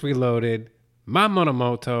 Matrix Reloaded.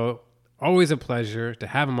 Mamonomoto. Always a pleasure to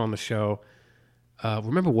have him on the show.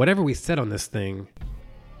 Remember, whatever we said on this thing,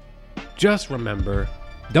 just remember,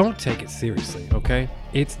 don't take it seriously, okay?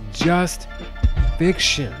 It's just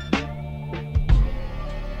fiction.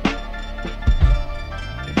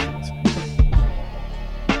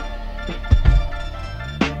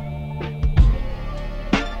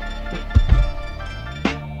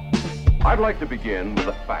 I'd like to begin with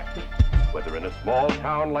a fact. Whether in a small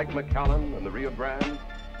town like McAllen in the Rio Grande,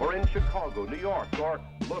 or in Chicago, New York, or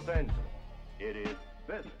Los Angeles, it is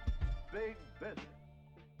business, big business.